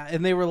 Yeah,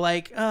 and they were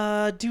like,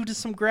 due to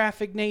some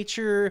graphic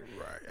nature.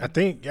 Right. I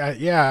think, I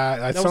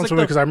sounds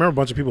familiar because I remember a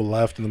bunch of people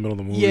left in the middle of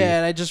the movie. Yeah,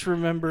 and I just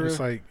remember. It's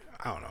like,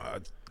 I don't know.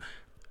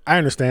 I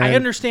understand. I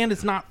understand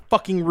it's not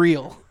fucking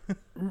real.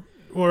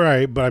 Well,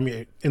 right, but I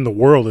mean, in the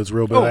world it's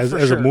real. But as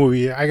sure. a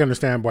movie, I can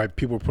understand why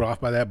people are put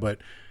off by that. But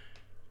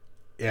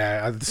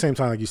yeah, at the same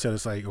time, like you said,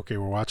 it's like, okay,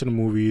 we're watching a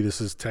movie.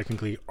 This is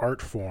technically art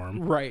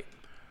form. Right.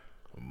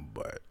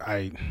 But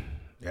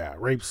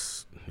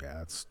rapes,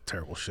 that's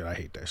terrible shit. I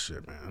hate that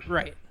shit, man.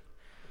 Right.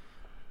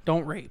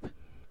 Don't rape.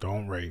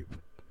 Don't rape.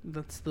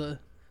 That's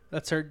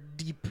our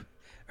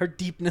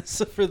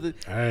deepness for the.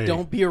 Hey,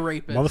 don't be a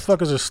rapist.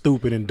 Motherfuckers are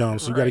stupid and dumb,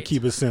 so you got to Right.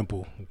 keep it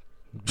simple.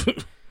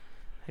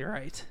 You're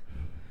right.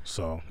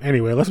 So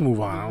anyway, let's move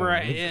on.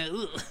 Right. Yeah.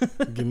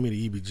 Give me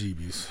the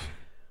EBGBs.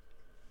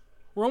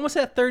 We're almost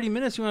at 30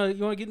 minutes. You want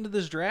to get into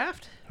this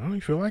draft? Oh, you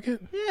feel like it?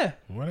 Yeah.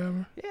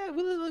 Whatever. Yeah,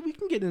 we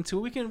can get into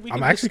it. We can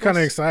I'm actually kind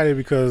of excited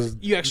because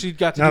you actually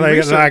got to now do that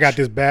research. I got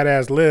this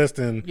badass list,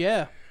 and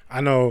yeah,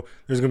 I know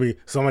there's gonna be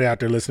somebody out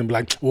there listening, be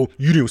like, "Well,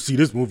 you didn't see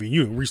this movie,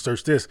 you didn't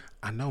research this."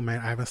 I know, man.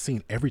 I haven't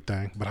seen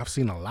everything, but I've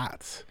seen a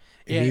lot,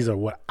 and these are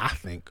what I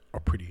think are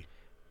pretty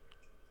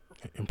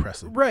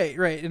impressive. Right.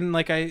 And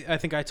like I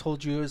think I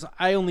told you, is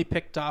I only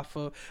picked off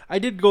of. I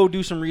did go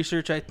do some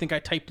research. I think I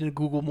typed into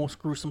Google most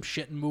gruesome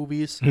shit in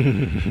movies,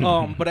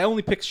 but I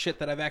only picked shit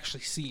that I've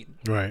actually seen.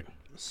 Right.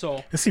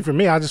 So, and see, for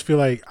me, I just feel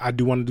like I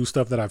do want to do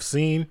stuff that I've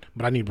seen,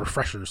 but I need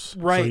refreshers.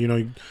 Right.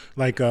 So,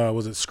 like,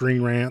 was it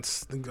Screen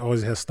Rants? It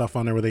always has stuff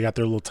on there where they got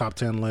their little top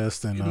 10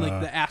 list. And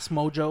like the Ask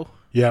Mojo.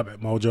 Yep, at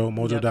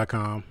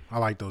mojo.com. Yep. I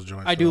like those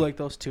joints. I do like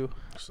those too.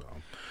 So,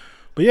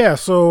 but yeah,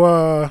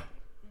 so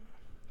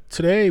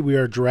today we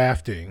are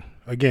drafting,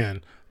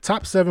 again,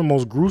 top 7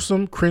 most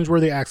gruesome,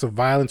 cringeworthy acts of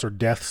violence or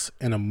deaths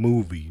in a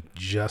movie.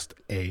 Just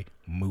a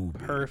movie.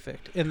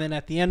 Perfect. And then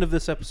at the end of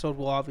this episode,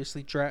 we'll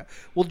obviously draw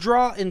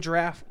and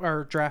draft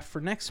our draft for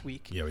next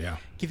week. Yeah.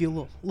 Give you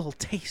a little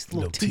taste,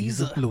 little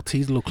teaser. Little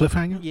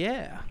cliffhanger.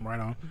 Yeah. Right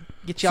on.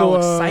 Get y'all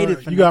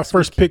excited for you got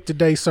first week. Pick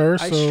today, sir.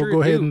 So sure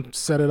go ahead do. and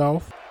set it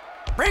off.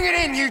 Bring it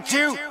in, you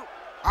two.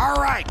 All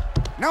right.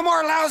 No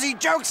more lousy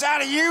jokes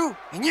out of you.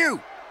 And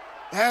you.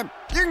 You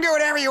can do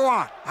whatever you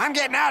want. I'm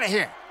getting out of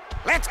here.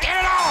 Let's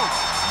get it on.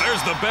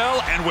 There's the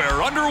bell, and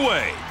we're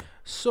underway.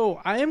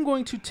 So I am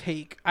going to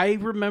I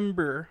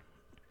remember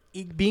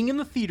being in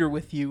the theater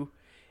with you,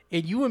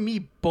 and you and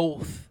me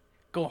both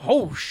go,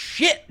 "Oh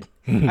shit!"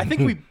 I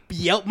think we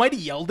might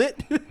have yelled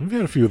it. We've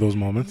had a few of those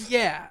moments.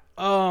 Yeah.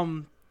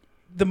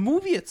 The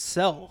movie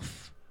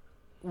itself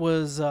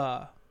was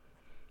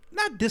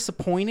not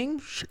disappointing.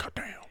 Shit,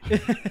 goddamn.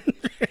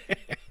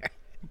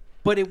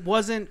 But it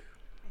wasn't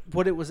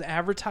what it was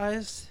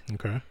advertised.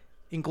 Okay.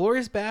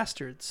 Inglourious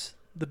Bastards,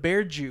 the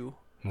Bear Jew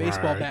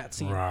baseball bat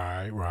scene.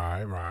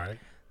 Right.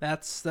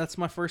 That's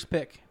my first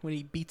pick when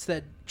he beats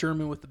that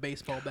German with the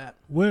baseball bat.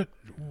 What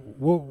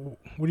do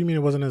you mean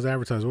it wasn't as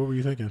advertised? What were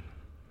you thinking?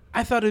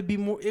 I thought it'd be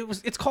more.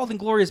 It's called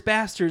Inglourious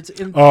Bastards.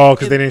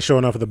 Because they didn't show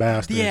enough of the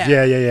bastards.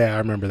 Yeah. I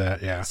remember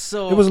that. Yeah.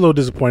 So it was a little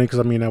disappointing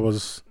because that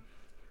was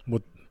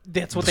what.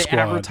 That's what the they squad,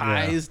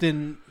 advertised,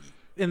 and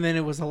then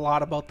it was a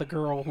lot about the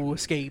girl who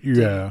escaped.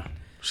 Yeah,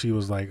 she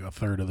was like a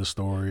third of the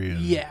story. And,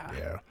 yeah.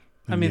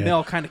 And I mean, they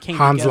all kind of came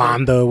Hans together.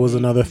 Landa was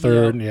another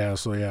third. Yeah.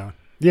 So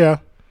yeah,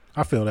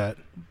 I feel that.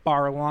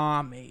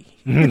 Barlami.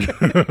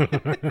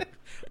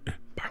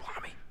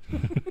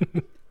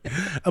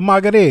 A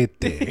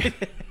margarete.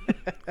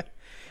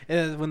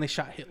 And when they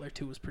shot Hitler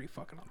too was pretty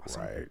fucking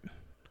awesome. Right.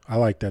 I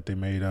like that they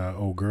made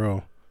old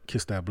girl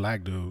kiss that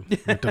black dude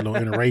with the little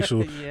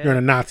interracial during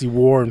the Nazi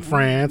war in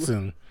France,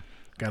 and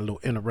got a little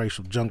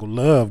interracial jungle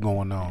love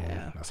going on.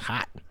 Yeah. That's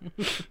hot.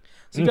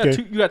 So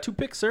you got two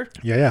picks, sir.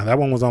 Yeah, that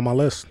one was on my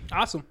list.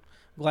 Awesome.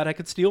 Glad I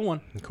could steal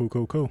one.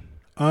 Cool.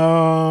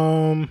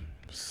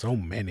 So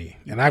many,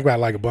 and I've got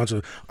like a bunch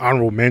of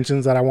honorable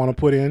mentions that I want to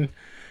put in.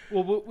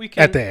 Well, we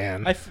can at the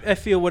end. I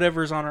feel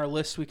whatever's on our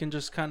list, we can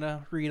just kind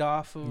of read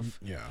off of.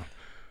 Yeah.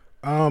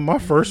 My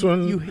first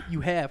one.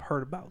 You have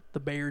heard about the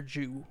Bear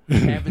Jew,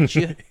 haven't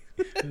you?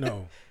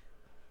 No.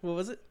 What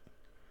was it?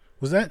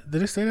 Was that?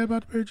 Did it say that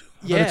about the Bear Jew?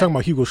 Yeah. They're talking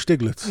about Hugo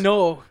Stiglitz.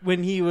 No,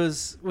 when he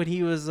was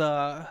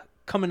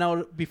coming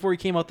out before he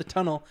came out the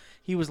tunnel,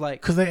 he was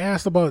like, because they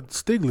asked about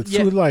Stiglitz. Yeah.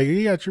 He was like,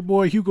 you got your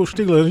boy Hugo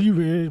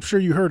Stiglitz. I'm sure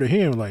you heard of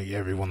him. Like,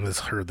 everyone has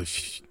heard of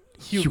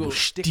Hugo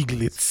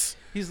Stiglitz.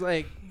 He's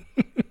like,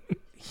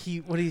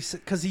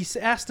 because he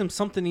asked him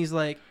something. He's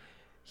like,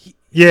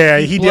 Yeah,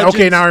 he did.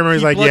 Okay, now I remember.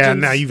 He's he like, yeah,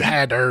 bludgeons- now you've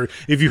had to hear.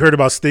 If you heard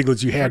about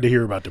Stiglitz, you had to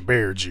hear about the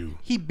Bear Jew.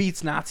 He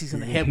beats Nazis in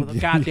the head with a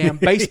goddamn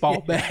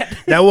baseball bat.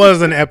 That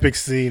was an epic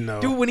scene,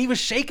 though. Dude, when he was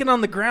shaking on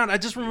the ground, I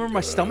just remember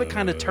my stomach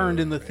kind of turned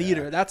in the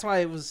theater. That's why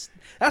it was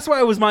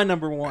my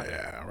number one.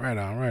 Yeah, right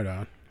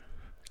on.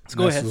 Let's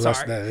go ahead.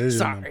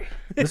 Sorry.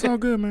 It's all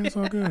good, man. It's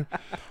all good.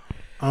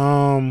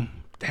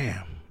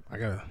 Damn, I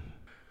got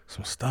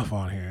some stuff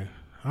on here.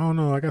 I don't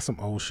know. I got some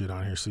old shit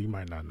on here, so you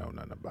might not know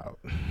nothing about.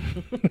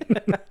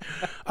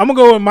 I'm gonna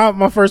go with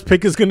my first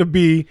pick is gonna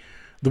be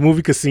the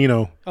movie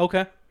Casino.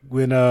 Okay.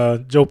 When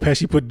Joe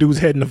Pesci put dude's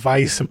head in a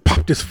vice and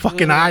popped his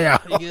fucking eye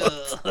out.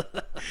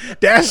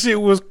 That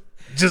shit was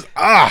just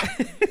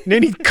And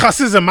then he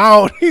cusses him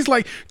out. He's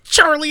like,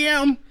 Charlie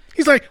M.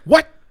 He's like,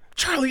 what?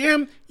 Charlie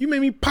M? You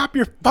made me pop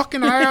your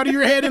fucking eye out of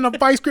your head in a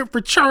vice grip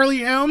for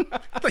Charlie M?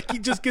 Like, he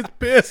just gets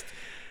pissed.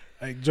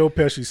 Like, Joe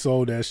Pesci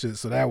sold that shit,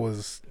 so that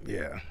was,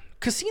 yeah.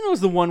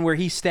 Casino's the one where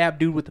he stabbed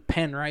dude with the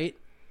pen, right?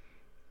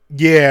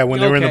 Yeah, when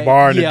they were in the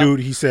bar, and the dude,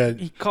 he said...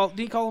 Did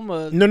he call him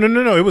a...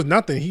 No, it was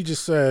nothing. He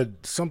just said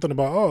something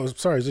about, oh,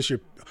 sorry, is this your...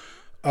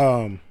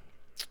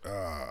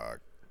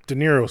 De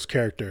Niro's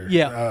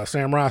character,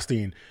 Sam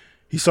Rothstein.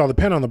 He saw the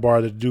pen on the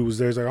bar. The dude was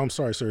there. He's like, I'm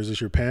sorry, sir, is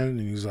this your pen?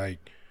 And he's like,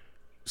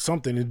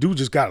 something. The dude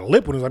just got a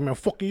lip when he was like, man,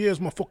 fucking yeah, it's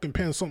my fucking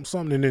pen,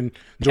 something. And then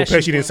Joe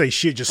Pesci didn't say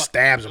shit, just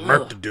stabs and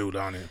murked the dude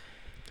on it.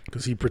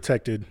 Because he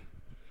protected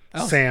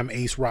Sam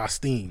Ace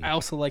Rothstein. I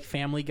also like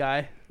Family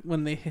Guy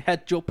when they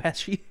had Joe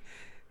Pesci.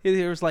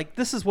 It was like,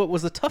 this is what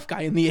was a tough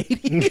guy in the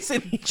 80s.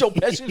 And Joe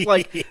Pesci's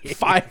like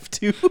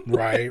 5'2".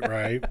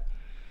 Right.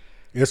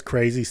 It's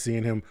crazy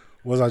seeing him.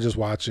 Was I just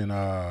watching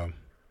the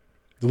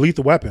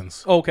Lethal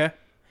Weapons? Okay.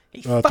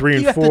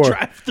 3 and 4.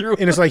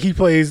 And it's like he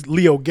plays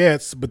Leo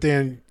Getz, but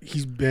then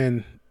he's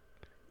been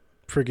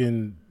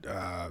friggin'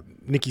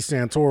 Nicky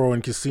Santoro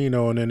in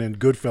Casino, and then in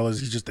Goodfellas,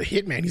 he's just the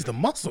hitman. He's the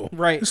muscle.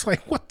 Right. It's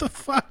like, what the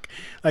fuck?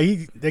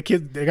 Like that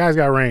guy's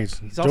got range.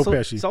 Joe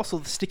Pesci. He's also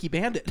the sticky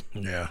bandit.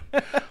 Yeah.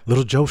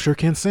 Little Joe sure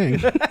can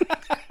sing.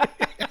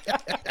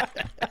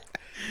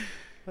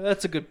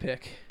 That's a good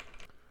pick.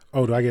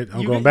 Oh,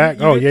 I'm going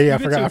back? Yeah.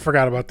 I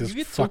forgot about this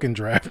fucking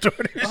draft.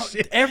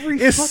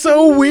 It's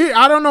so weird.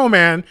 I don't know,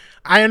 man.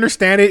 I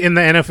understand it in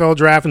the NFL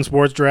draft and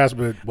sports drafts,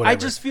 but whatever. I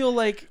just feel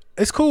like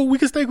it's cool. We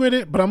can stick with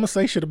it, but I'm gonna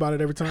say shit about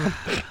it every time.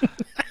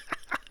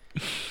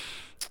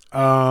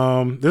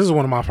 This is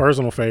one of my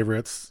personal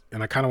favorites,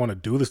 and I kind of want to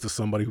do this to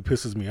somebody who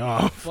pisses me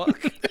off.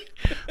 Fuck.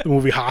 The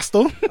movie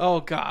Hostel.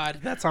 Oh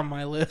God, that's on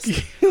my list.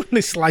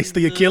 They slice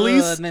the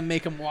Achilles and then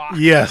make him walk.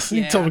 Yes,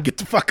 he told him get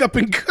the fuck up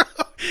and go.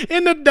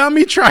 And the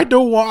dummy tried to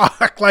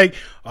walk. Like,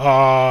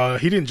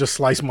 he didn't just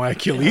slice my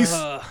Achilles.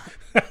 That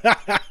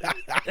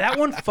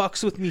one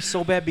fucks with me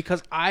so bad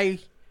because I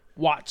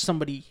watched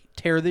somebody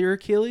tear their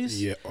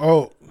Achilles. Yeah.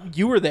 Oh,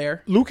 you were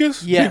there,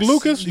 Lucas. Yes. Big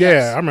Lucas.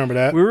 Yes. Yeah, I remember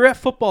that. We were at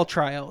football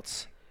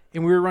tryouts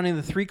and we were running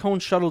the 3-cone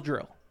shuttle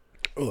drill.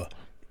 Ugh.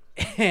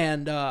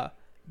 And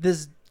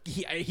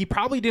he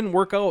probably didn't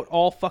work out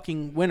all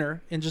fucking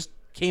winter and just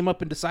came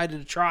up and decided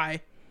to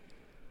try.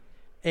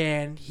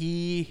 And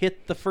he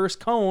hit the first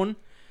cone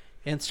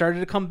and started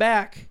to come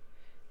back,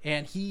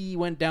 and he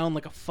went down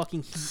like a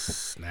fucking heap.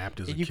 Snapped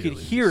his and Achilles. You could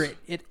hear it.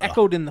 It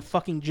echoed in the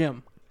fucking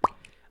gym.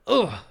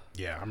 Ugh.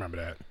 Yeah, I remember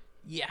that.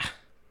 Yeah.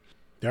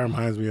 That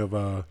reminds me of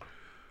the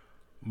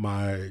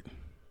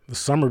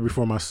summer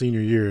before my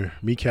senior year.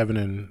 Me, Kevin,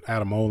 and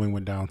Adam Oling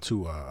went down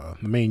to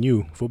the Maine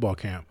U football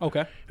camp.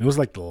 Okay. It was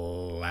like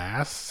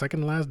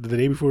the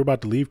day before we were about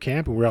to leave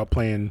camp, and we were out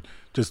playing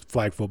just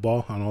flag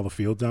football on all the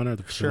fields down there at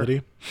the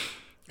facility. Sure.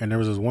 And there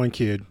was this one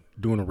kid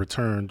doing a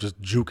return, just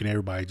juking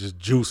everybody, just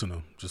juicing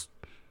them, just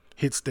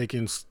hit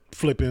sticking,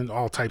 flipping,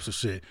 all types of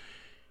shit.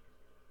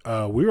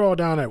 We were all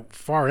down at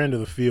far end of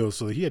the field,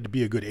 so he had to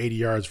be a good 80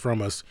 yards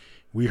from us.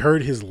 We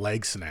heard his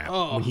leg snap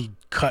when he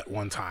cut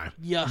one time.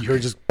 Yeah. You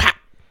heard just pop,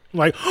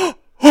 like,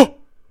 oh,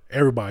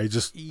 everybody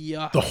just,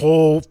 the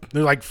whole,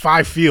 there's like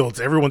 5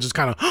 fields. Everyone just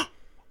kind of, I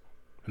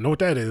know what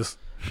that is.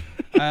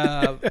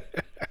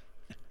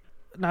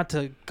 Not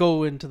to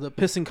go into the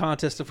pissing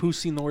contest of who's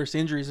seen the worst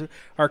injuries.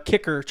 Our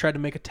kicker tried to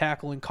make a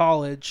tackle in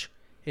college,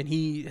 and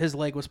his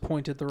leg was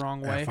pointed the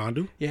wrong way.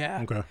 Fondue?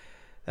 Yeah. Okay.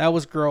 That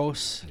was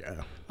gross.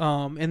 Yeah.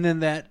 And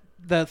then that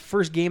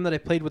first game that I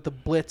played with the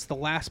Blitz, the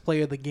last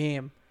play of the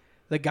game,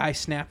 the guy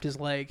snapped his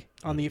leg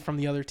from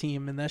the other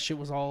team, and that shit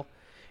was all.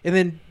 And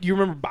then do you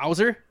remember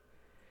Bowser?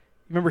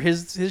 Remember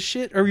his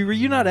shit? Or were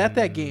you not at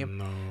that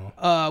game?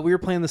 No. We were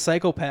playing the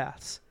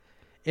Psychopaths,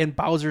 and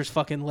Bowser's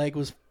fucking leg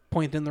was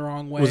pointing the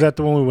wrong way. Was that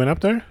the one we went up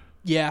there?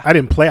 Yeah. I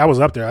didn't play. I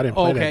was up there. I didn't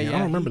play that game. Yeah. I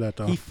don't remember that,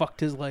 though. He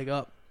fucked his leg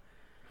up.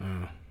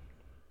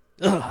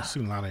 I've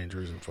seen a lot of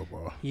injuries in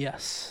football.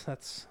 Yes,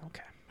 that's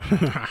okay.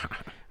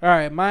 All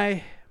right,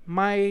 my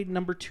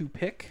number 2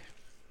 pick.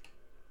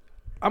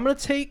 I'm going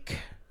to take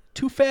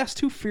Too Fast,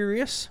 Too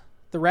Furious,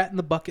 the rat in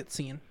the bucket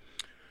scene.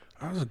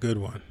 That was a good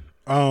one.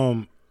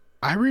 I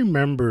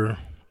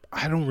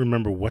don't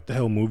remember what the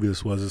hell movie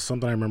this was. It's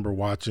something I remember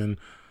watching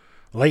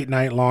late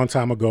night, long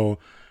time ago.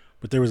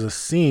 But there was a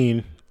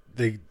scene,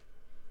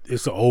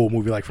 it's an old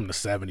movie, like from the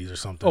 70s or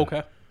something.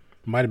 Okay.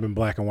 Might have been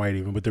black and white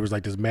even, but there was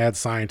like this mad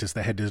scientist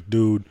that had this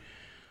dude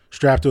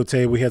strapped to a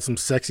table. He had some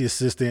sexy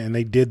assistant, and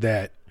they did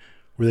that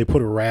where they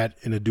put a rat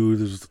in a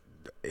dude.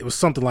 It was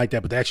something like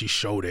that, but they actually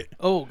showed it.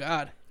 Oh,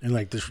 God. And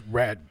like this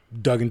rat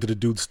dug into the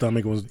dude's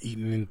stomach and was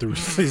eating in through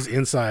his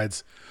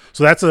insides.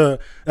 So that's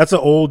an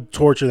old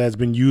torture that's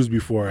been used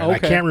before. And I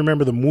can't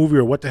remember the movie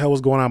or what the hell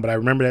was going on, but I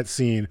remember that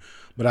scene.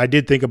 But I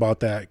did think about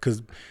that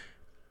because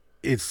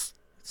it's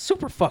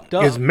super fucked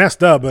up. It's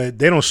messed up, but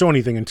they don't show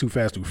anything in Too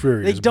Fast, Too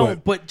Furious. They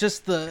don't, but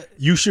just the...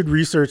 You should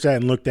research that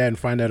and look that and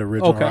find that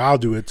original. Okay. Or I'll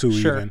do it too,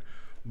 sure. even.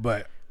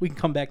 But we can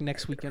come back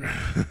next weekend.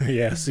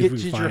 Yeah, see if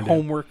we can find your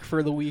homework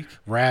for the week.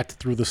 Rat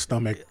through the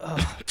stomach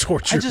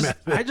torture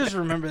method. I just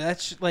remember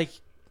that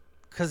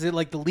because it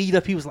like the lead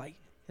up. He was like,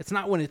 "It's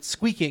not when it's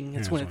squeaking;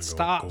 it's when it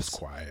stops." Goes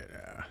quiet.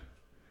 Yeah.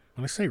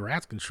 When I say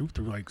rats can shoot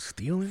through like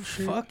steel and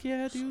shit. Fuck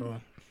yeah, dude.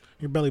 So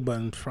your belly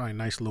button's probably a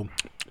nice little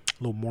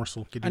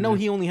morsel. I know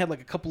he only had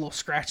like a couple of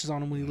scratches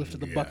on him when he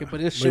lifted the bucket,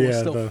 but his shit was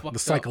still fucked up. The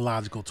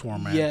psychological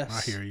torment. Yes,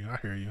 I hear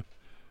you.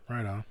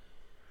 Right on.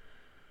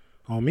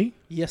 On me?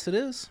 Yes, it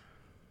is.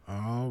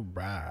 All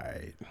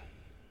right.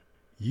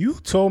 You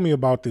told me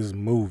about this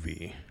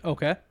movie.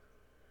 Okay.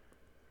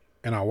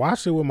 And I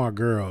watched it with my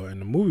girl,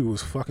 and the movie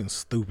was fucking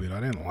stupid.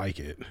 I didn't like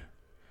it.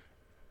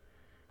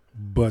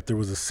 But there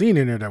was a scene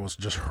in there that was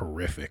just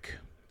horrific.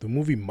 The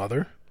movie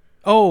Mother.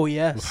 Oh,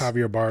 yes. With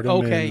Javier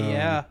Bardem. Okay, and,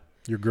 yeah.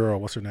 Your girl,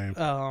 what's her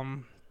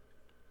name?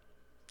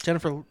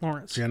 Jennifer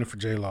Lawrence. Jennifer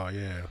J. Law,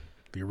 yeah.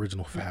 The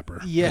original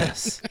Fapper.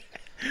 Yes.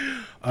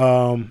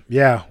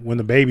 Yeah, when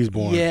the baby's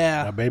born.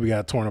 Yeah. That baby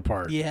got torn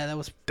apart. Yeah, that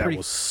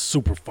was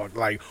super fucked.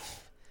 Like,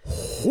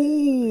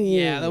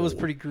 yeah, that was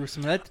pretty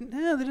gruesome. That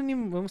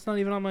was not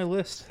even on my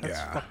list. That's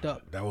fucked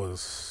up. That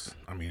was,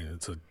 I mean,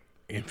 it's an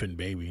infant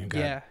baby.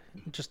 And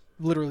just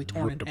literally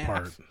torn ripped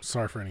apart. Half.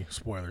 Sorry for any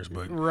spoilers,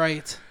 but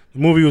right. The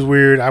movie was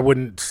weird. I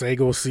wouldn't say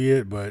go see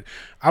it, but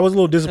I was a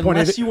little disappointed.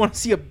 Unless you want to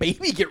see a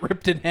baby get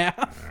ripped in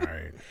half. All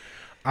right.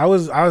 I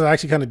was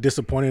actually kind of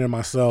disappointed in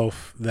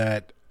myself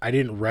that I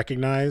didn't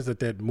recognize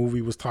that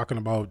movie was talking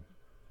about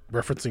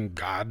referencing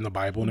God in the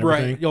Bible and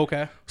everything. Right,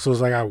 okay. So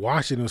it's like I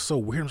watched it and it was so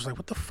weird. I was like,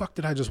 what the fuck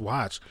did I just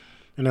watch?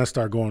 And then I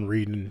started going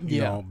reading,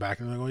 you know, back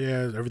and like, oh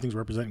yeah, everything's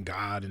representing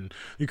God and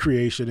the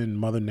creation and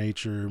Mother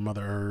Nature,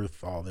 Mother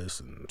Earth, all this.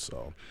 And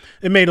so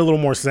it made a little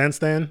more sense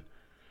then.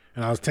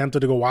 And I was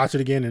tempted to go watch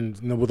it again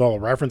and with all the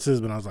references,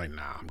 but I was like,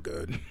 nah, I'm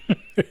good.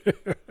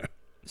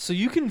 So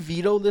you can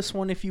veto this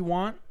one if you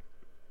want.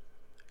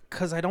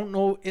 Because I don't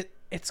know,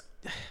 it's...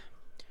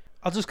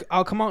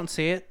 I'll come out and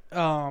say it.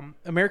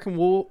 American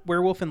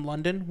Werewolf in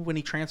London when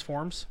he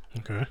transforms.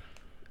 Okay.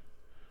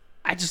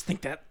 I just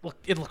think that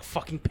it looked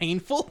fucking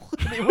painful.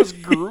 It was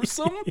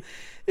gruesome.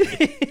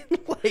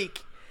 Like,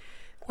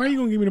 why are you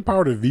gonna give me the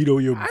power to veto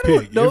your I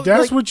pick? don't know, if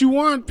that's what you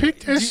want, pick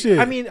that shit.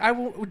 I mean,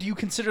 do you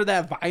consider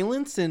that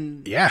violence?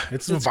 And yeah,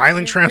 it's a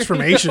violent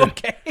transformation.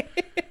 Okay.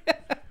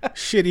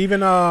 Shit,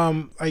 even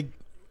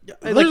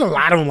there's a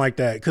lot of them like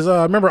that. Because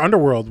I remember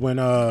Underworld when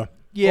old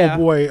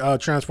boy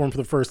transformed for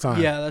the first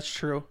time. Yeah, that's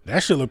true.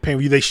 That shit looked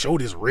painful. They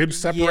showed his ribs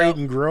separate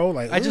and grow.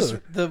 Like that's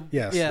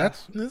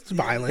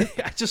violent.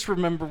 I just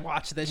remember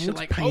watching that shit. It's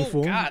like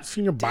painful. Oh God,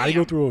 seeing your body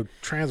go through a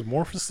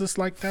transmorphosis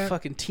like that.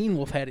 Fucking Teen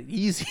Wolf had it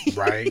easy.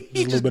 Right,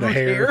 He a little bit of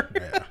hair.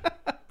 Yeah.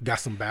 Got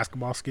some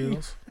basketball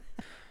skills.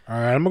 All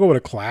right, I'm gonna go with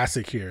a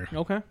classic here.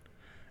 Okay.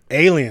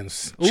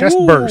 Aliens, chest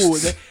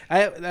bursts.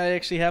 I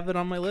actually have that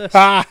on my list.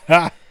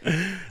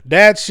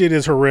 That shit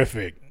is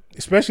horrific.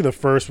 Especially the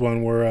first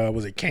one where,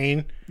 was it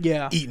Kane?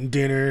 Yeah. Eating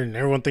dinner and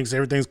everyone thinks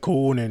everything's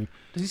cool. And then...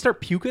 Does he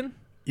start puking?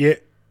 Yeah.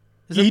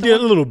 He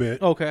did a little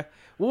bit. Okay.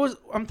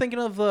 I'm thinking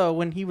of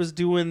when he was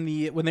doing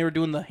when they were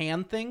doing the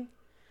hand thing.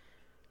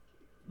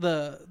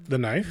 The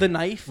knife? The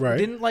knife. Right.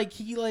 Didn't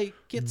he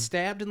get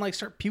stabbed and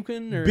start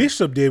puking? Or?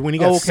 Bishop did when he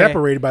got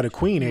separated by the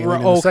queen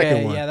alien in the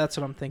second one. Yeah, that's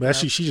what I'm thinking. But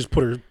actually, she just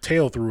put her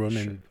tail through him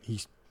and he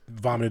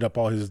vomited up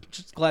all his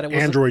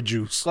android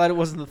juice. Glad it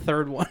wasn't the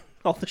third one.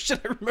 All the shit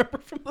I remember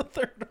from the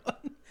third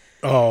one.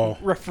 Oh.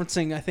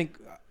 Referencing,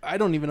 I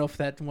don't even know if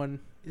that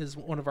one is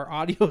one of our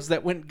audios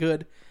that went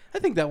good. I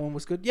think that one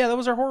was good. Yeah, that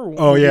was our horror one.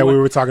 Oh, yeah, we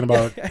were talking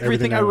about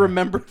everything I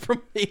remember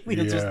from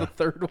Aliens was the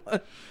third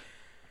one.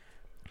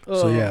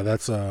 So, yeah,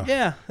 that's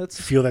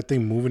feel that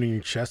thing moving in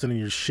your chest and then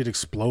your shit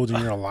explodes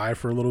and you're alive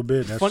for a little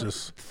bit. That's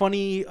just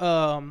funny.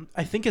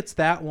 I think it's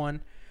that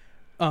one.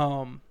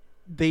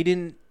 They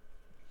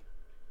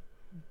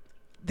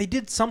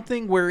did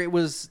something where it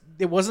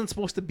wasn't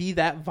supposed to be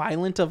that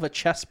violent of a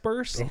chest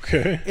burst.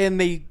 Okay. And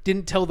they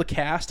didn't tell the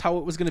cast how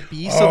it was going to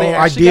be. So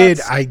I did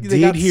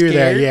hear scared.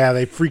 That. Yeah,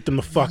 they freaked them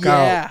the fuck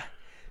out.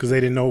 Because they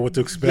didn't know what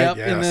to expect.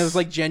 Yep, and there was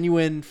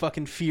genuine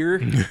fucking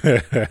fear.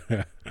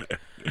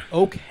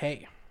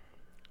 Okay.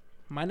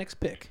 My next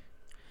pick.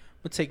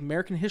 Let's take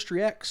American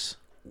History X,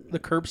 The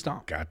Curb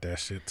Stomp. Got that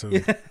shit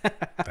too.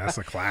 That's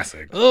a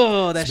classic.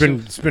 Oh,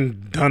 it's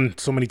been done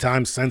so many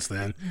times since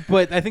then.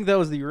 But I think that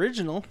was the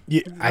original.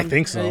 Yeah, I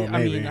think so.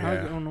 I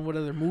don't know what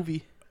other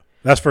movie.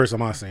 That's first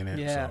time I seen it.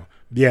 Yeah. So.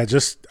 Yeah,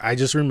 I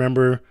just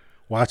remember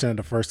watching it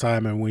the first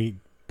time, and when he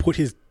put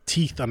his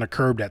teeth on the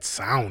curb, that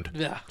sound,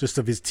 just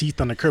of his teeth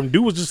on the curb,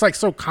 dude was just like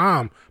so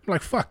calm. I'm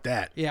like, fuck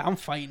that. Yeah, I'm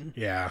fighting.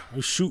 Yeah,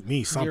 shoot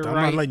me something. You're I'm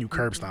right. not letting you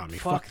curb stomp me.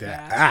 Fuck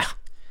that.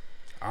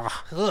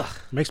 Ugh.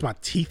 Makes my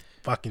teeth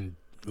fucking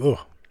ugh.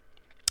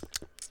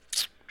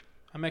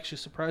 I'm actually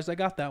surprised I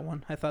got that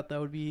one. I thought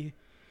that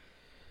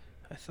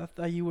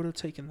you would have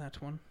taken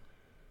that one.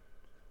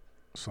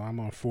 So I'm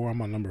on 4.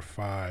 I'm on number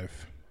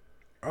 5.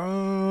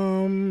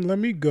 Let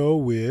me go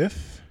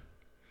with.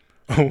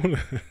 I'm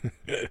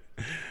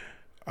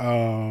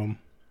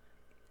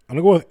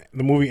gonna go with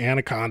the movie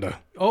Anaconda.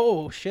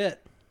 Oh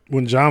shit!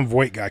 When John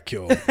Voight got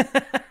killed,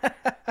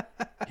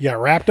 he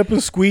got wrapped up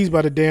and squeezed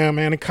by the damn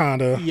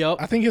anaconda. Yep.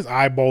 I think his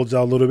eye bulged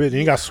out a little bit. Then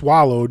he got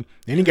swallowed.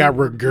 Then he got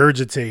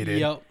regurgitated.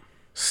 Yep.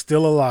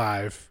 Still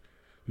alive,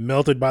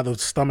 melted by the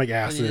stomach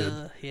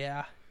acid.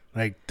 Yeah.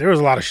 Like there was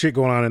a lot of shit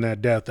going on in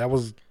that death. That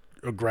was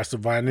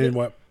aggressive. And then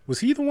what was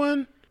he the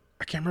one?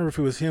 I can't remember if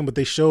it was him, but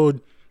they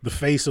showed the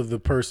face of the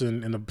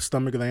person in the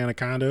stomach of the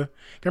anaconda.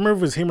 Can't remember if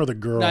it was him or the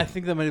girl. No, I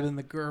think that might have been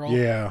the girl.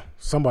 Yeah,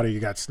 somebody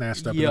got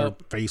snatched up and their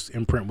face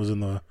imprint was in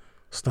the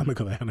stomach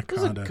of the anaconda.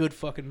 It was a good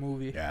fucking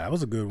movie. Yeah, that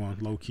was a good one.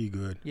 Low key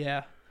good.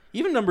 Yeah.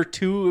 Even number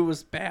 2, it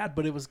was bad,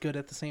 but it was good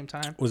at the same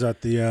time. Was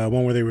that the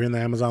one where they were in the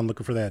Amazon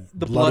looking for that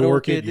the blood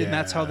orchid? Yeah. And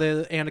that's how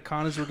the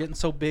anacondas were getting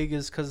so big,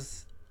 is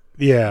because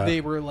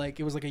they were like,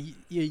 it was like a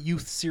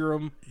youth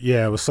serum.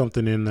 Yeah, it was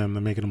something in them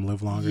that making them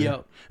live longer.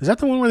 Yep. Is that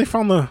the one where they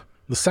found the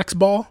sex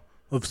ball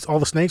of all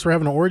the snakes were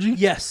having an orgy?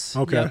 Yes.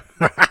 Okay.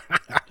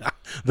 Yep.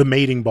 The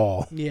mating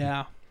ball.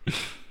 Yeah.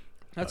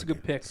 That's a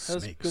good pick. That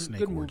was a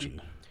good movie.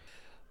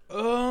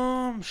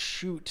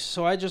 Shoot.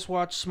 So I just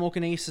watched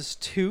Smokin' Aces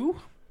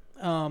 2.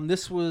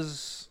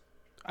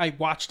 I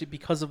watched it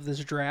because of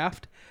this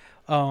draft.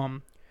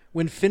 When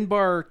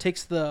Finbar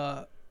takes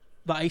the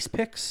ice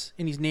picks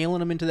and he's nailing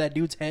them into that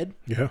dude's head.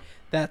 Yeah.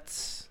 That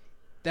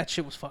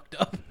shit was fucked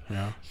up.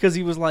 Yeah. Because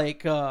he was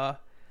like, yeah,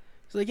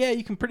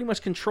 you can pretty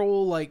much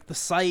control like the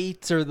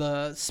sight or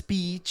the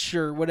speech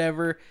or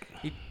whatever.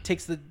 He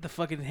takes the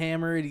fucking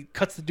hammer and he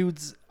cuts the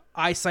dude's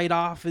eyesight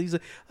off. And he's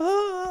like,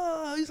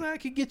 I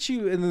could get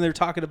you. And then they're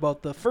talking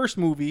about the first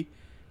movie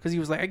because he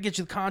was like, I get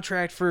you the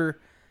contract for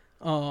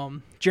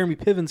Jeremy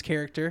Piven's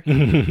character,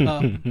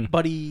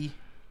 Buddy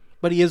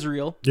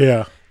Israel.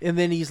 Yeah. And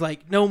then he's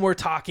like, no more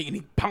talking, and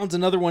he pounds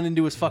another one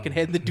into his fucking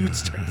head, and the dude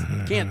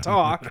can't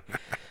talk.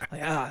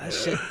 Like, that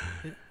shit.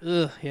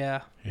 Ugh,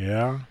 yeah.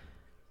 Yeah.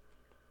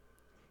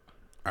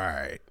 All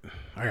right.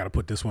 I gotta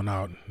put this one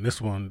out.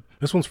 This one's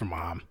for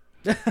Mom.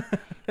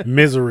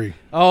 Misery.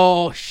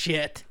 Oh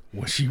shit.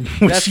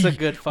 That's a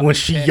good fucking when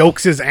she pick.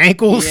 yokes his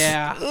ankles.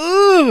 Yeah.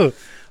 Ugh.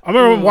 I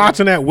remember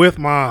watching that with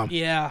Mom.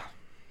 Yeah.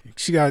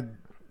 She got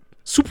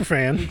super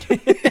fan.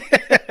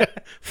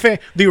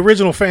 The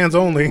original fans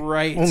only.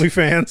 Right. Only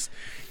fans.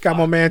 Got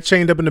my man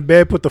chained up in the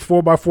bed, put the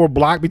 4x4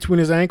 block between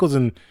his ankles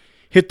and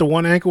hit the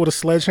one ankle with a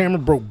sledgehammer,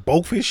 broke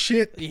both his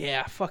shit.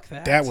 Yeah, fuck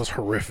that. That was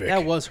horrific.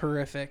 That was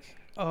horrific.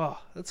 Oh,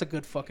 that's a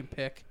good fucking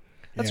pick.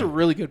 That's a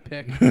really good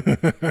pick.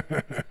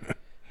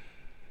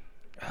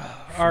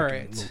 All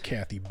right. Little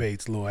Kathy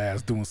Bates, little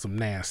ass doing some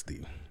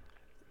nasty.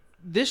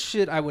 This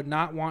shit I would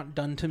not want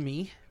done to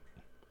me.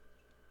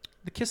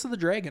 The Kiss of the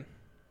Dragon.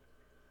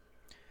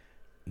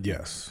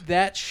 Yes.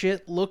 That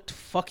shit looked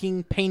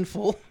fucking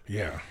painful.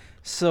 Yeah.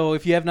 So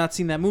if you have not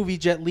seen that movie,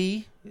 Jet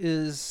Li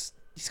he's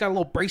got a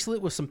little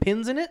bracelet with some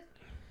pins in it.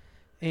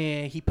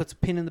 And he puts a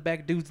pin in the back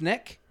of dude's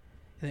neck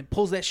and then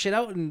pulls that shit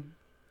out, and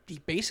he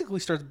basically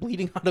starts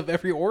bleeding out of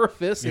every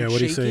orifice and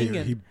shaking. shaking. He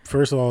say? He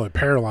first of all, it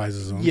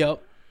paralyzes him.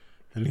 Yep.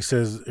 And he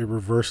says it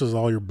reverses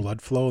all your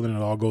blood flow, then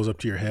it all goes up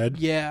to your head.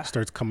 Yeah. It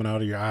starts coming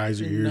out of your eyes,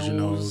 your ears, your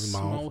nose,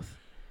 mouth.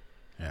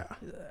 Yeah.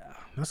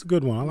 That's a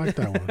good one. I like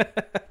that one.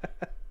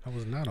 That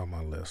was not on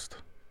my list.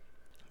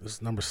 This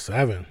is number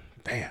 7.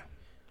 Damn.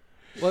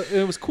 Well,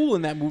 it was cool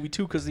in that movie,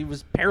 too, because he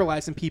was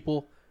paralyzing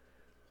people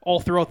all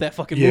throughout that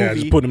fucking movie. Yeah,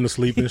 just putting them to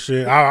sleep and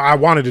shit. I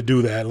wanted to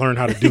do that, learn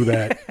how to do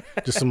that.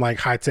 Just some, like,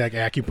 high-tech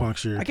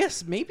acupuncture. I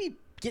guess maybe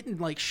getting,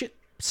 like, shit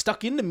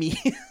stuck into me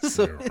is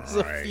a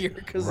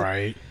fear.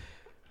 Right.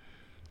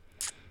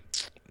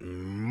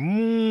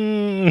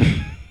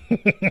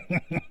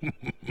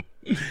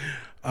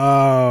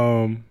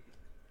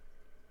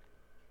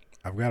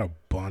 I've got a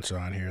bunch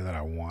on here that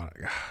I want.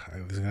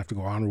 I'm just gonna have to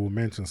go honorable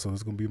mention, so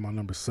it's gonna be my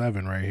number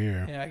 7 right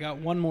here. Yeah, I got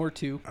one more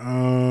too.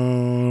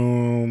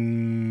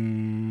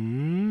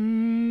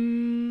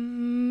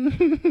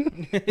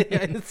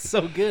 It's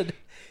so good.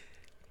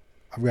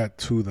 I've got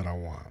 2 that I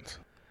want,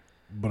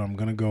 but I'm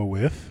gonna go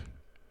with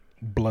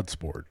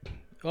Bloodsport.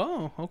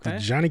 Oh, okay. The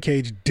Johnny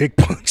Cage dick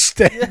punch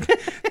that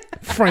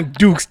Frank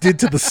Dukes did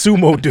to the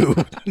sumo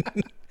dude.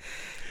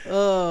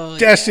 Oh,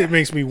 that shit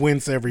makes me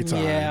wince every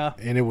time. Yeah.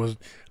 And it was,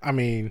 I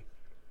mean,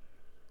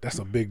 that's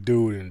a big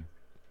dude, and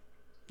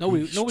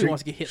nobody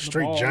wants to get hit in the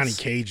balls. Straight Johnny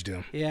Caged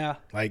him. Yeah.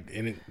 Like,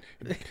 and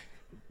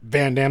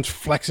Van Damme's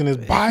flexing his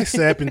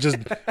bicep and just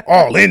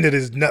all into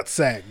his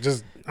nutsack.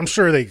 Just, I'm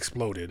sure they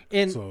exploded.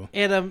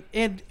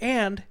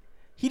 And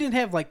he didn't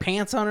have like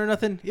pants on or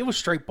nothing. It was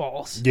straight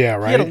balls. Yeah,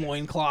 right. He had a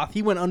loincloth.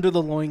 He went under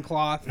the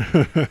loincloth.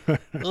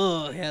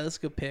 Oh, yeah, that's a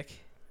good pick.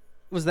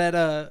 Was that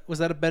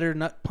a better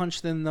nut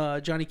punch than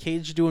Johnny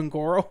Cage doing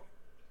Goro?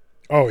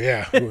 Oh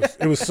yeah,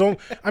 it was so.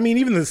 I mean,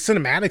 even the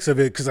cinematics of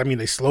it, because I mean,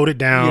 they slowed it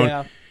down.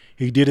 Yeah.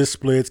 He did his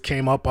splits,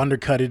 came up,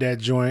 undercutted that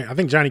joint. I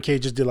think Johnny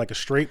Cage just did like a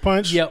straight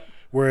punch. Yep.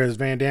 Whereas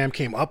Van Damme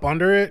came up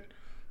under it,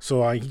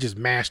 so he just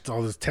mashed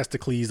all his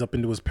testicles up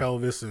into his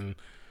pelvis, and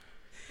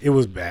it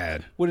was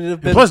bad. Would it have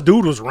And been? plus,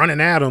 dude was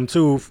running at him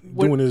too,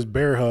 doing his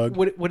bear hug.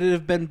 Would it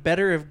have been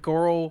better if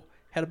Goro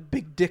had a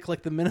big dick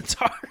like the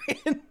Minotaur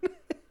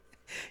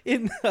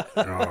in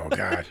Oh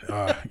God,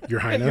 Your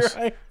Highness.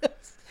 Your Highness.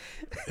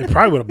 It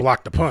probably would have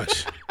blocked the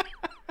punch.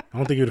 I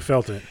don't think you'd have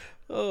felt it.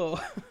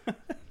 Oh.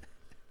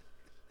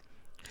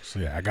 So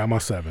yeah, I got my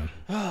 7.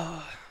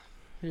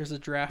 Here's a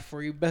draft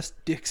for you. Best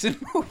dicks in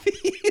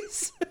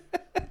movies.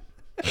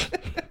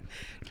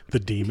 The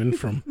demon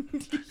from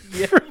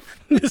Yeah.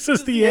 This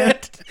Is the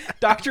End.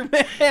 Dr.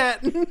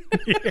 Manhattan.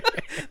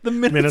 The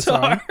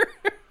Minotaur.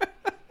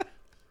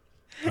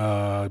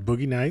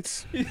 Boogie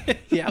Nights.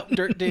 Yeah,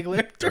 Dirt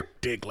Diggler. Dirt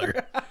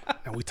Diggler.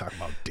 Now we talk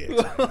about dicks.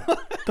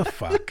 What the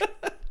fuck?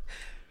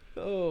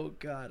 Oh,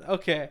 God.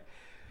 Okay.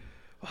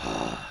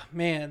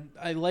 Man,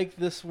 I like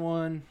this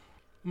one.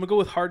 I'm going to go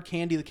with Hard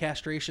Candy, the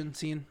castration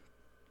scene.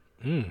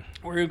 We're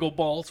going to go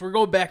balls. We're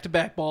going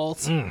back-to-back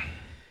balls. Okay.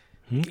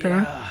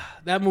 Yeah,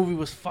 that movie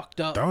was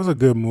fucked up. That was a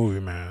good movie,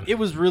 man. It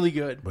was really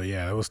good. But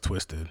yeah, it was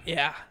twisted.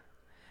 Yeah.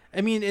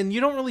 I mean, and you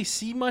don't really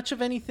see much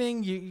of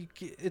anything.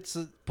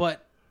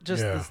 But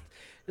just Yeah.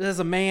 as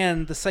a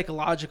man, the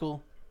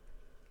psychologicalness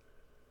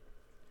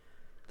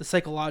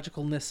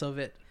of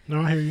it.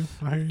 No, I hear you.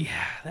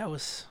 Yeah, that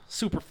was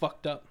super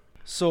fucked up.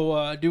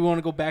 So, do we want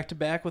to go back to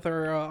back with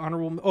our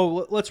honorable?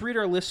 Oh, let's read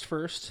our list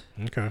first,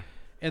 Okay.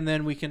 and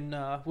then we can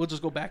we'll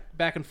just go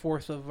back and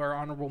forth of our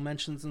honorable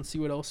mentions and see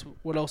what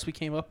else we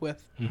came up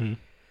with.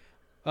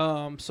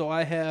 Mm-hmm. So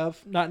I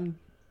have, not in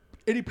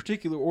any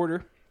particular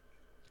order,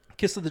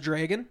 Kiss of the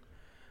Dragon,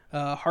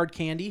 Hard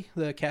Candy,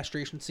 the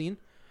castration scene,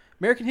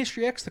 American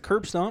History X, the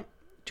curb stomp,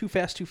 Too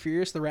Fast, Too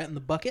Furious, the Rat in the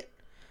Bucket,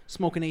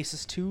 Smoking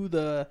Aces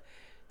 2,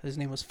 his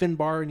name was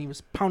Finbar, and he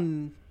was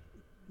pounding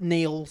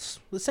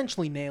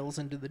essentially nails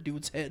into the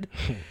dude's head.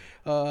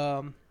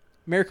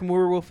 American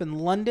Werewolf in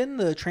London,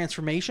 the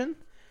transformation,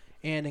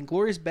 and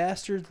Inglourious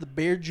Bastards, the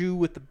bear Jew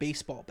with the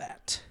baseball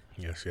bat.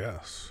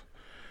 Yes.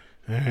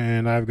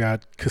 And I've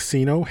got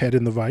Casino, Head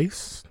in the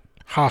Vice,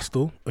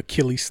 Hostel,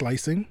 Achilles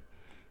Slicing,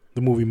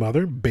 the movie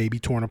Mother, Baby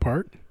Torn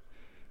Apart,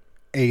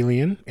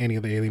 Alien, any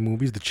of the Alien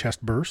movies, The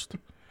Chest Burst,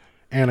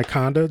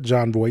 Anaconda,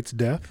 John Voight's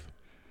Death,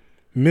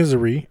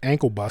 Misery,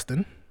 Ankle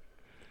Bustin',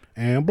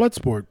 and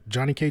Bloodsport,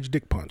 Johnny Cage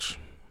Dick Punch.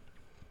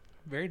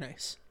 Very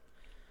nice.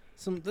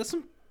 That's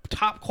some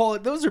top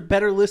quality. Those are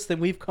better lists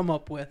than we've come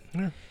up with.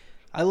 Yeah.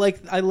 I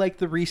like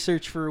the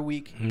research for a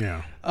week.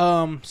 Yeah.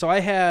 So I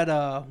had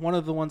one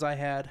of the ones I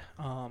had.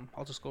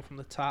 I'll just go from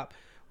the top.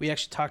 We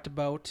actually talked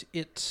about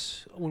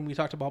it when we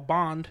talked about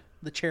Bond,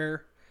 the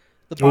chair,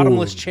 the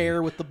bottomless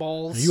chair with the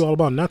balls. You all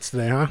about nuts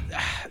today, huh?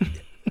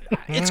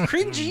 It's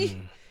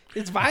cringy.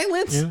 It's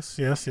violence.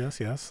 Yes.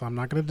 I'm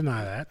not going to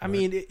deny that. I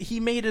mean, he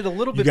made it a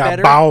little you bit got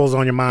better. bowels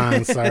on your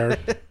mind, sir.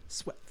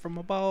 Sweat from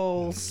my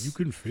balls. You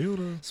can feel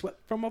the Sweat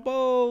from my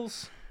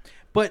balls.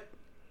 But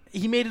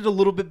he made it a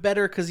little bit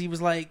better because he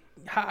was like,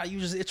 "Ha, you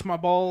just itch my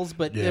balls,"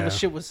 but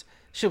shit was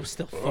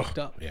still fucked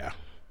up. Yeah.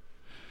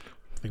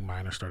 I think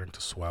mine are starting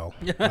to swell.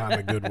 Not in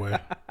a good way.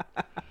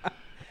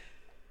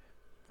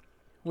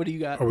 What do you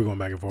got? Are we going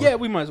back and forth? Yeah,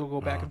 we might as well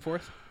go back and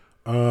forth.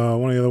 One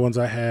of the other ones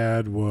I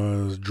had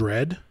was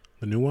Dread,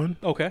 the new one.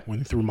 Okay. When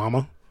he threw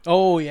Mama.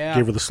 Oh, yeah.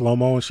 Gave her the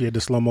slow-mo, and she had the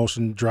slow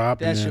motion drop.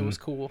 That shit was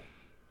cool.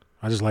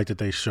 I just liked that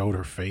they showed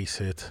her face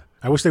hit.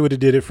 I wish they would have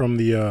did it from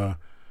the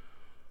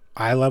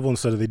eye level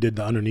instead of they did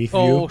the underneath view.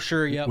 Oh,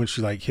 sure, yep. When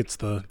she like hits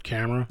the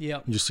camera.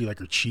 Yep. You just see like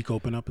her cheek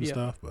open up and Yep.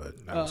 stuff,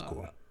 but that was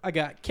cool. I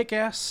got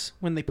Kick-Ass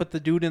when they put the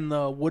dude in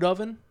the wood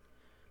oven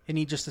and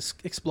he just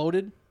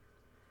exploded.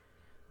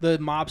 The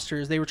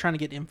mobsters, they were trying to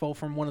get info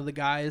from one of the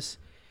guys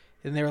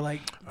and they were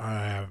like...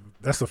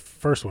 That's the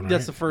first one, right?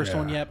 That's the first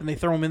one, yep. And they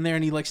throw him in there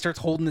and he like starts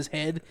holding his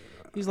head.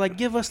 He's like,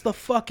 "Give us the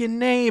fucking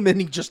name."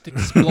 And he just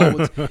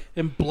explodes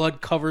and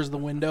blood covers the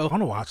window. I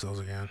want to watch those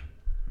again.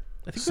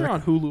 I think they're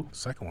on Hulu.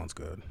 Second one's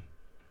good.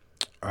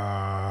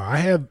 I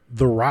had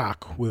The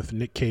Rock with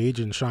Nick Cage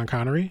and Sean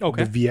Connery.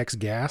 Okay. The VX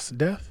gas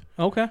death.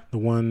 Okay. The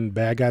one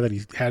bad guy that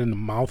he had in the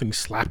mouth and he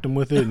slapped him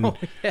with it. And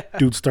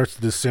dude starts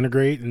to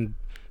disintegrate. And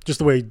just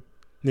the way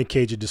Nick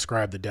Cage had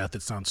described the death,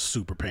 it sounds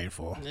super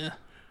painful. Yeah.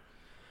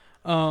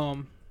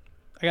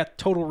 I got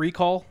Total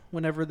Recall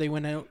whenever they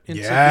went out.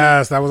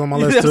 Yes, that was on my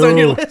list That too. was on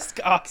your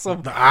list.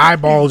 Awesome. The eye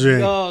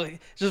bulging. Oh,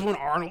 just when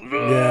Arnold.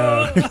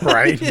 Yeah,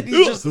 right.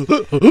 He just,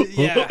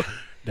 yeah.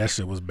 That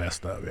shit was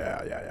messed up.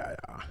 Yeah.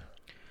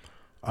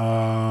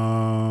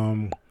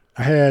 I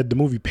had the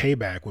movie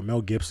Payback with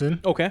Mel Gibson.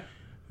 Okay.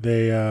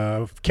 They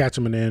catch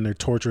him in the end, they're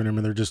torturing him,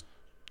 and they're just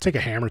take a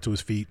hammer to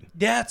his feet.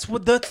 That's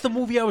the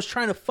movie I was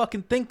trying to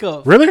fucking think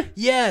of. Really?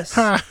 Yes.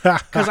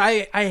 Because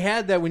I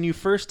had that when you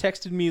first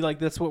texted me, like,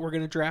 that's what we're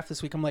going to draft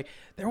this week. I'm like,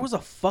 there was a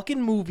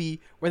fucking movie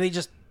where they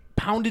just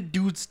pounded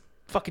dudes'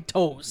 fucking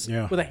toes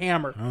with a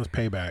hammer. That was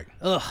Payback.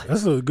 Ugh.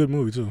 That's a good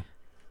movie, too.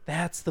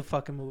 That's the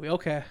fucking movie.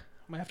 Okay. I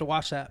might have to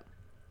watch that.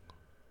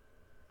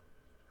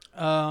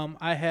 I'm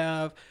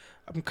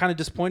kind of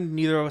disappointed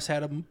neither of us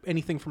had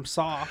anything from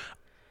Saw.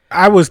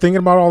 I was thinking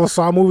about all the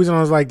Saw movies, and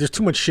I was like, there's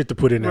too much shit to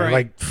put in there. Right.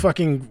 Like,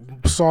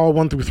 fucking Saw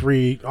 1 through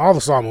 3, all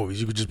the Saw movies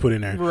you could just put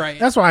in there. Right.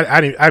 That's why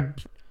I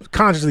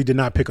consciously did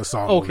not pick a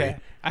Saw movie. Okay.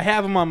 I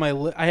have them on my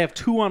list. I have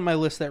 2 on my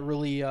list that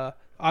really,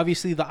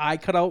 obviously the eye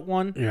cutout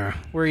one. Yeah.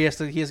 Where he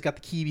has got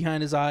the key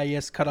behind his eye. He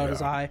has to cut out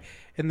his eye.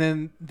 And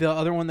then the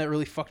other one that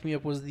really fucked me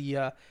up was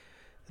I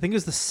think it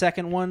was the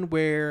second one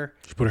where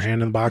She put her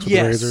hand in the box with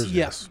the razors?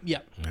 Yes.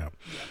 Yep.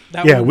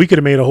 Yeah, we could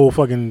have made a whole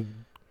fucking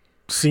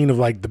scene of,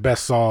 like, the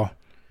best Saw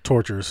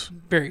tortures.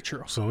 Very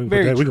true. So we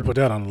can put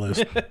that on the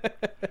list.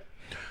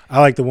 I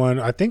like the one,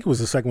 I think it was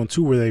the second one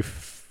too, where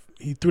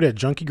he threw that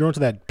junkie girl into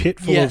that pit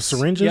full of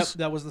syringes. Yep,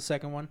 that was the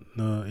second one.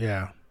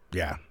 Yeah,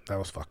 that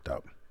was fucked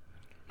up.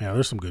 Yeah,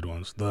 there's some good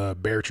ones. The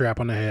bear trap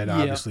on the head,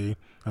 obviously,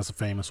 that's a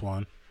famous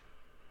one.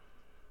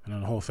 And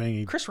then the whole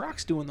thing. Chris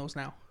Rock's doing those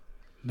now.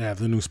 Yeah,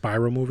 the new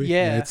Spyro movie.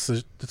 Yeah, it's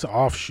an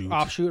offshoot.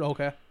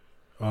 Okay.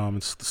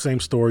 It's the same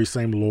story,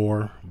 same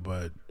lore,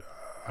 but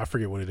I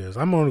forget what it is.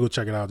 I'm going to go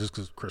check it out just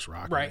because Chris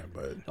Rock. Right.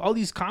 But all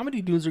these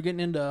comedy dudes are getting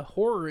into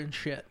horror and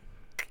shit.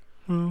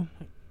 Well,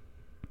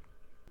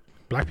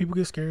 black people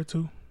get scared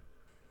too.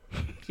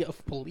 Yeah,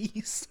 of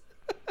police.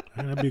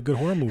 That'd be a good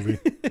horror movie.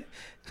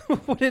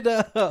 What did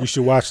you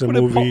should watch the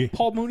movie. Did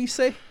Paul Mooney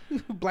say?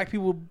 Black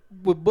people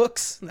with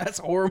books. That's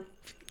a horror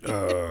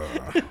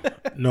movie.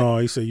 No,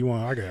 he said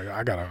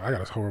I got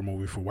a horror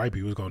movie for white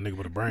people. It's called Nigga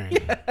with a Brain.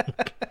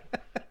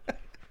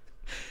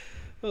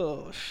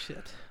 Oh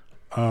shit.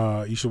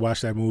 You should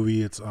watch that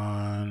movie. It's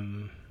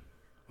on,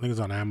 I think it's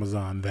on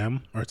Amazon.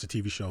 Them, or it's a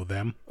TV show.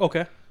 Them.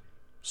 Okay.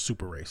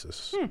 Super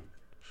racist.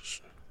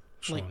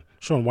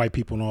 Showing white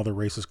people in all their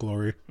racist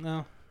glory.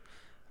 No,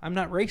 I'm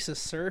not racist,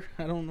 sir.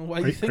 I don't know why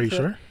you think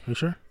that. Are you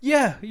sure?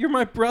 Yeah, you're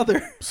my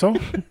brother. So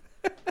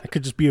it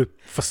could just be a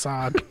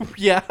facade.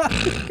 Yeah.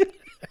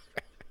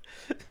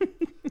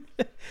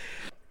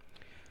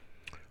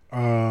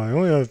 The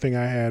only other thing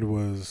I had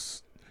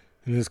was,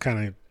 and this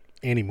kind of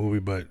any movie,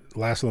 but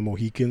Last of the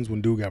Mohicans,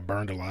 when dude got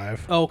burned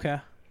alive. Oh, okay.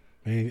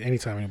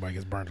 Anytime anybody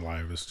gets burned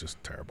alive, it's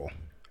just terrible.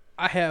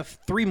 I have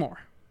 3 more.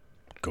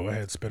 Go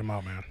ahead, spit them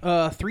out, man.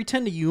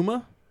 3:10 to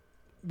Yuma,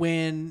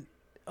 when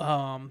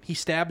he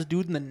stabs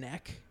dude in the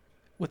neck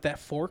with that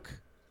fork.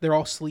 They're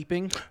all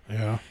sleeping.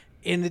 Yeah.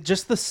 And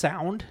just the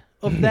sound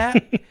of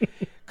that,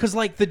 because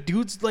like the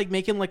dude's like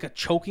making like a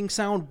choking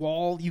sound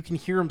while you can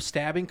hear him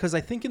stabbing. Because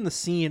I think in the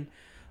scene,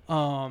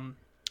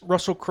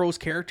 Russell Crowe's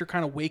character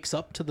kind of wakes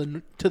up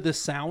to this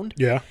sound.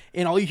 Yeah.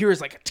 And all you hear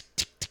is like a tick,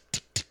 tick, tick,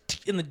 tick, tick,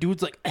 tick, and the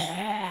dude's like,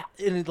 ah,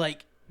 and it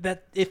like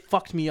that. It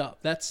fucked me up.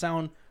 That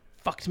sound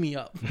fucked me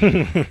up.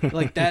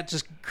 Like that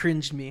just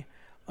cringed me.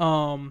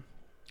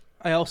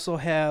 I also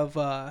have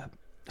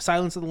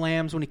Silence of the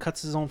Lambs when he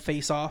cuts his own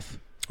face off.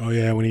 Oh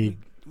yeah, when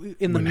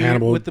mirror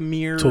Hannibal with the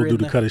mirror told dude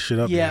to cut his shit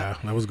up. Yeah,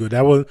 that was good.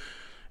 That was.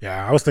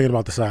 Yeah, I was thinking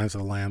about the Silence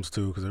of the Lambs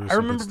too because I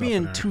remember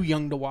being too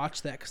young to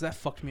watch that because that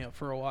fucked me up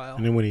for a while.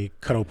 And then when he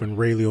cut open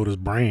Ray Liotta's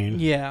brain,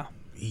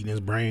 eating his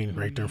brain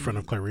right there in front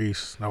of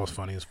Clarice, that was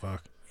funny as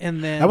fuck.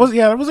 And then that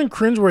wasn't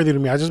cringeworthy to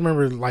me. I just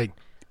remember like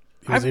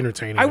it was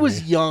entertaining. I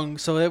was young,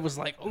 so it was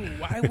like, oh,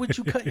 why would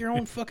you cut your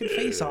own fucking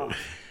face off?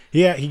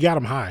 Yeah, he got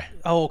him high.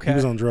 Oh, okay. He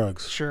was on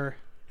drugs. Sure.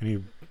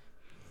 And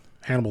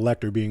Hannibal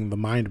Lecter, being the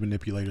mind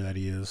manipulator that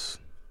he is,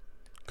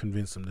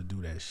 convinced him to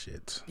do that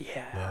shit.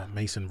 Yeah.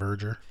 Mason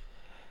Verger.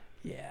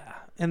 Yeah.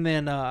 And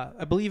then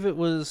I believe it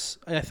was,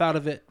 I thought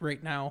of it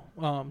right now,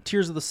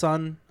 Tears of the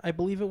Sun, I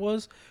believe it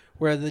was,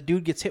 where the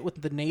dude gets hit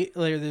with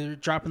they're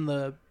dropping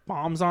the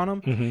bombs on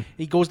him. Mm-hmm.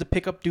 He goes to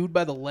pick up dude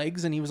by the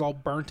legs and he was all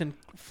burnt and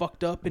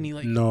fucked up and he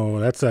like... No,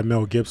 that's that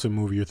Mel Gibson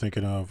movie you're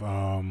thinking of.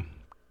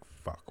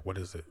 Fuck, what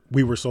is it?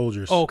 We Were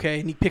Soldiers. Oh, okay,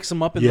 and he picks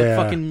him up and the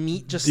fucking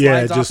meat just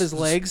slides off his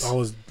legs. All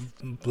his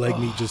leg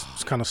meat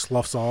just kind of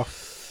sloughs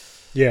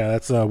off. Yeah,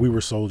 that's We Were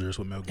Soldiers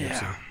with Mel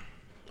Gibson. Yeah.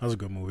 That was a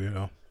good movie,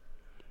 though.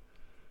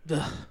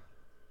 Ugh.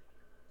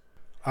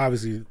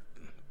 Obviously,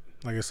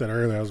 like I said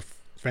earlier, I was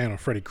a fan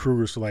of Freddy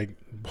Krueger, so like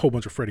a whole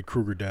bunch of Freddy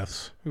Krueger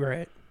deaths.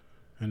 Right.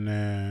 And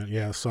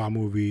then Saw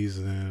movies,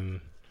 and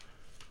then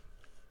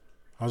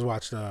I was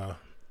watching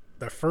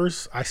that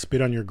first I Spit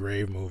on Your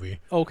Grave movie.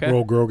 Okay. Where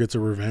old girl gets her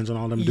revenge on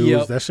all them dudes.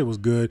 Yep. That shit was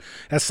good.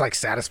 That's like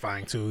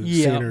satisfying too.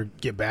 Seeing her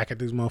get back at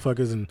these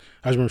motherfuckers. And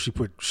I just remember she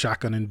put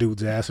shotgun in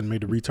dude's ass and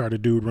made the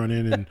retarded dude run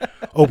in and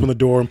open the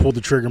door and pulled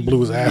the trigger and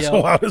blew his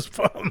asshole out his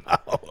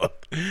mouth.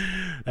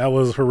 That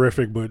was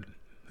horrific, but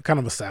kind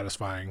of a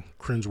satisfying,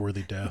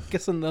 cringeworthy death. I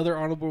guess another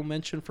honorable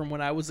mention from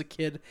when I was a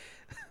kid,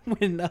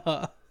 when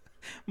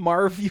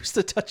Marv used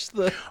to touch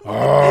the.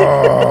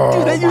 Oh,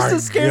 dude, that used to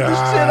scare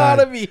the shit out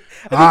of me.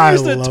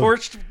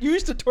 You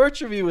used to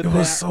torture me with that. It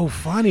was so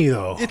funny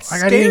though. It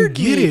I didn't scared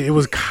get me. it. It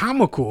was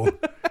comical.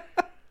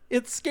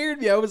 It scared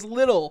me. I was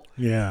little.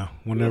 Yeah.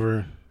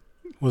 Whenever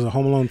was it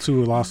Home Alone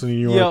 2 or Lost in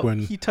New York when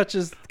he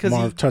touches because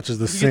Marv touches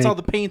the he sink, gets all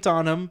the paint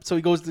on him, so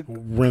he goes to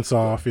rinse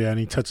off. Yeah, and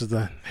he touches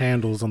the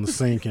handles on the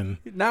sink and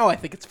now I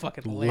think it's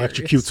fucking hilarious.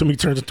 electrocutes him. He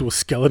turns into a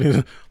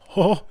skeleton.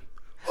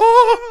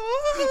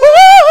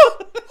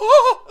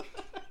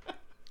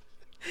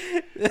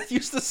 That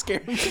used to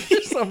scare me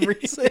for some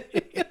reason.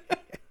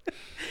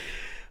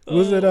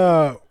 Was it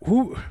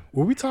who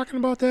were we talking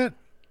about that?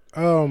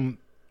 I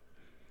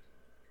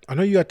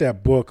know you got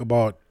that book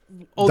about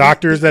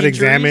doctors that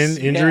examine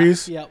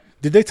injuries. Yeah, yep.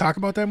 Did they talk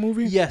about that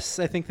movie? Yes,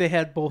 I think they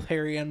had both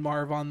Harry and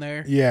Marv on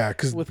there. Yeah,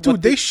 because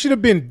dude, they should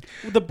have been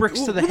with the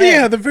bricks to the head.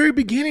 Yeah, the very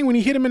beginning when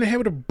he hit him in the head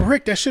with a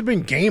brick, that should have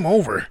been game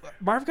over.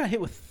 Marv got hit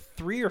with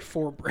 3 or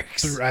 4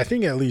 bricks. I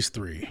think at least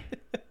 3.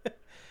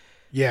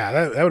 Yeah,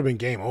 that would have been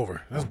game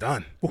over. That's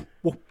done.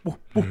 Boom!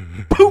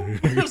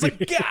 It was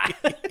like,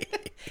 God,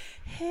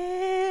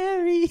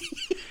 Harry.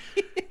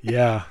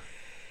 Yeah.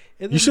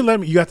 You should let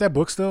me. You got that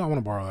book still? I want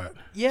to borrow that.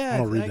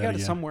 Yeah, I got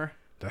it somewhere.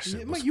 That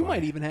shit You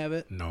might even have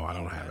it. No, I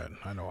don't have it.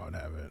 I know I would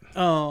have it.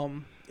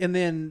 And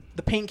then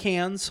the paint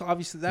cans,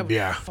 obviously that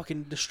would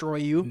fucking destroy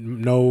you.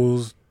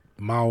 Nose,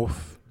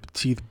 mouth,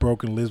 teeth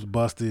broken, lips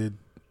busted,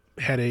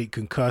 headache,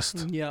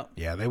 concussed. Yeah.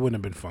 Yeah, they wouldn't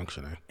have been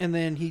functioning. And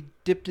then he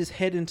dipped his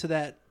head into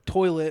that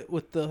toilet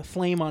with the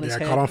flame on his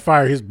head. Yeah, caught on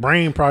fire. His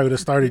brain probably would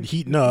have started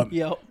heating up.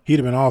 Yep. He'd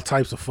have been all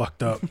types of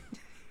fucked up.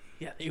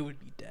 Yeah, they would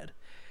be dead.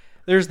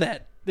 There's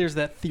that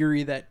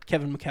theory that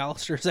Kevin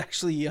McAllister is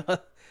actually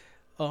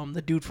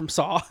the dude from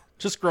Saw,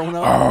 just grown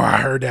up. Oh, I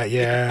heard that.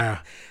 Yeah.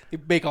 They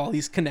make all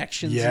these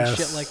connections and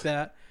shit like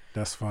that.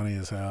 That's funny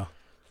as hell.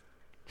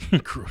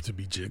 Grew up to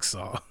be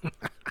Jigsaw.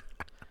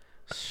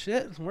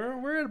 Shit,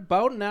 we're at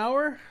about an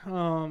hour.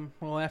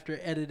 Well, after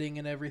editing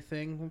and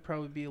everything, we'll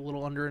probably be a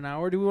little under an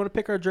hour. Do we want to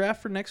pick our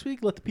draft for next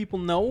week? Let the people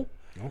know.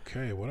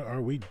 Okay, what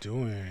are we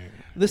doing?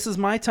 This is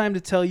my time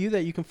to tell you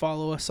that you can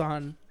follow us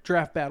on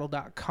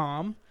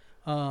draftbattle.com.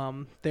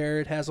 There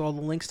it has all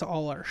the links to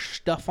all our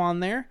stuff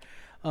on there.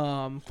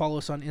 Follow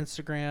us on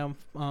Instagram.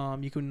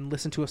 You can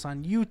listen to us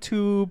on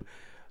YouTube.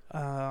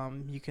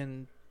 You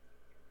can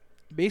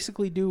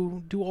basically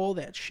do all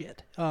that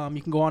shit.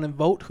 You can go on and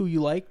vote who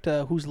you liked,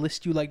 whose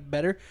list you liked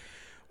better,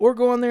 or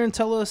go on there and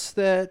tell us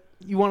that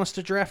you want us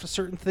to draft a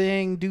certain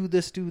thing, do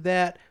this, do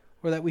that,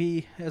 or that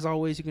we, as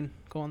always, you can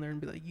go on there and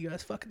be like, you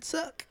guys fucking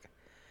suck.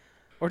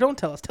 Or don't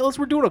tell us. Tell us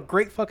we're doing a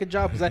great fucking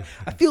job, because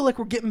I feel like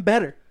we're getting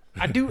better.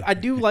 I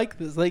do like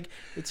this. Like,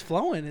 it's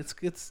flowing. It's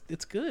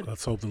good.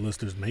 Let's hope the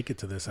listeners make it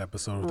to this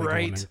episode. If they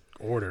Right.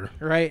 go in order.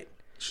 Right.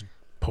 Should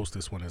post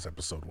this one as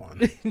episode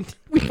 1.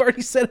 We've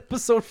already said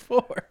episode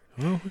 4.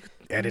 Well, we could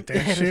edit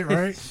that shit,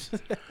 right?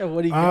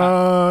 What do you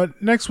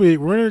got? Next week,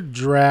 we're going to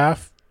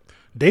draft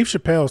Dave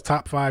Chappelle's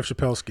top 5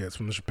 Chappelle skits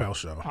from the Chappelle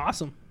Show.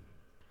 Awesome.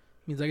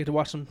 Means I get to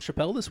watch some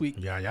Chappelle this week.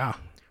 Yeah.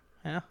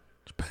 Yeah.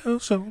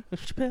 Chappelle Show.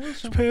 Chappelle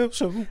Show. Chappelle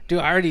Show. Dude,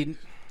 I already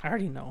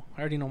know.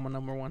 I already know my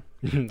number 1.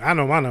 I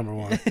know my number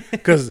 1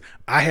 because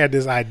I had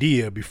this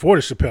idea before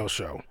the Chappelle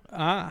Show.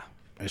 Ah.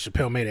 And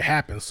Chappelle made it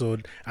happen. So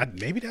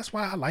maybe that's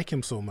why I like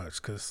him so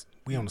much, because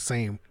we on the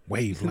same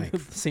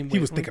wavelength. He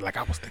was thinking like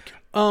I was thinking.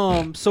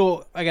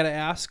 So I gotta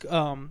ask.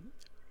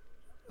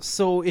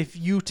 So if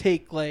you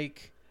take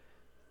like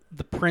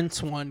the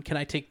Prince one, can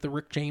I take the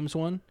Rick James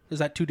one? Is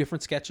that 2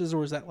 different sketches,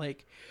 or is that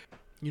like,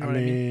 you know what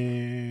I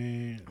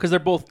mean? Because they're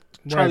both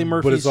Charlie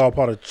Murphy's. But it's all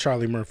part of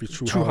Charlie Murphy's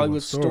True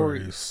Hollywood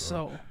Stories.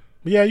 So.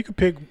 But yeah, you could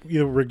pick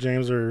either Rick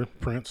James or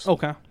Prince.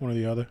 Okay. One or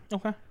the other.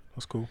 Okay.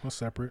 That's cool. That's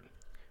separate.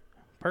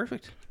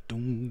 Perfect.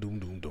 Doom, doom,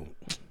 doom, doom,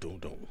 doom,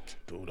 doom,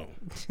 doom, doom.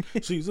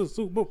 She's a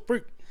super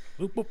freak.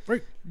 Super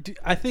freak.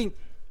 I think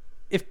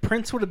if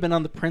Prince would have been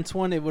on the Prince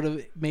one, it would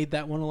have made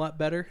that one a lot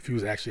better. If he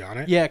was actually on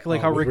it? Yeah,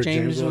 like how Rick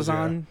James was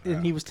on,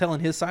 and he was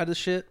telling his side of the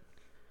shit.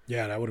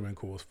 Yeah, that would have been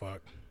cool as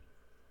fuck.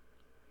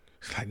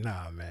 It's like,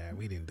 nah, man,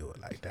 we didn't do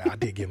it like that. I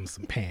did give him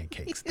some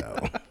pancakes,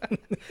 though.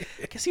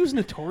 I guess he was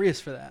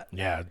notorious for that.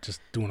 Yeah, just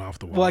doing off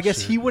the wall. Well, I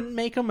guess shit. he wouldn't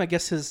make them. I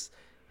guess his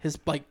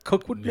like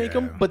cook would make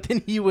them, but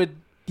then he would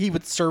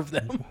serve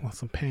them. Want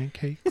some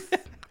pancakes?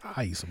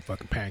 I eat some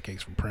fucking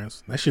pancakes from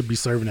Prince. They should be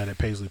serving that at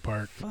Paisley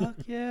Park. Fuck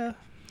yeah.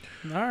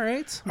 All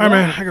right. All right,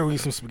 man. I gotta eat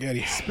some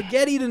spaghetti.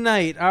 Spaghetti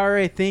tonight. All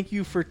right. Thank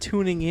you for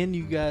tuning in.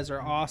 You guys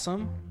are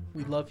awesome.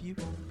 We love you.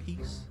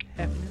 Peace,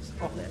 happiness,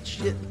 all that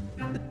shit.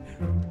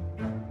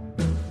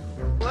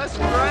 That's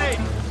great.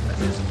 That's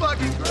just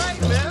fucking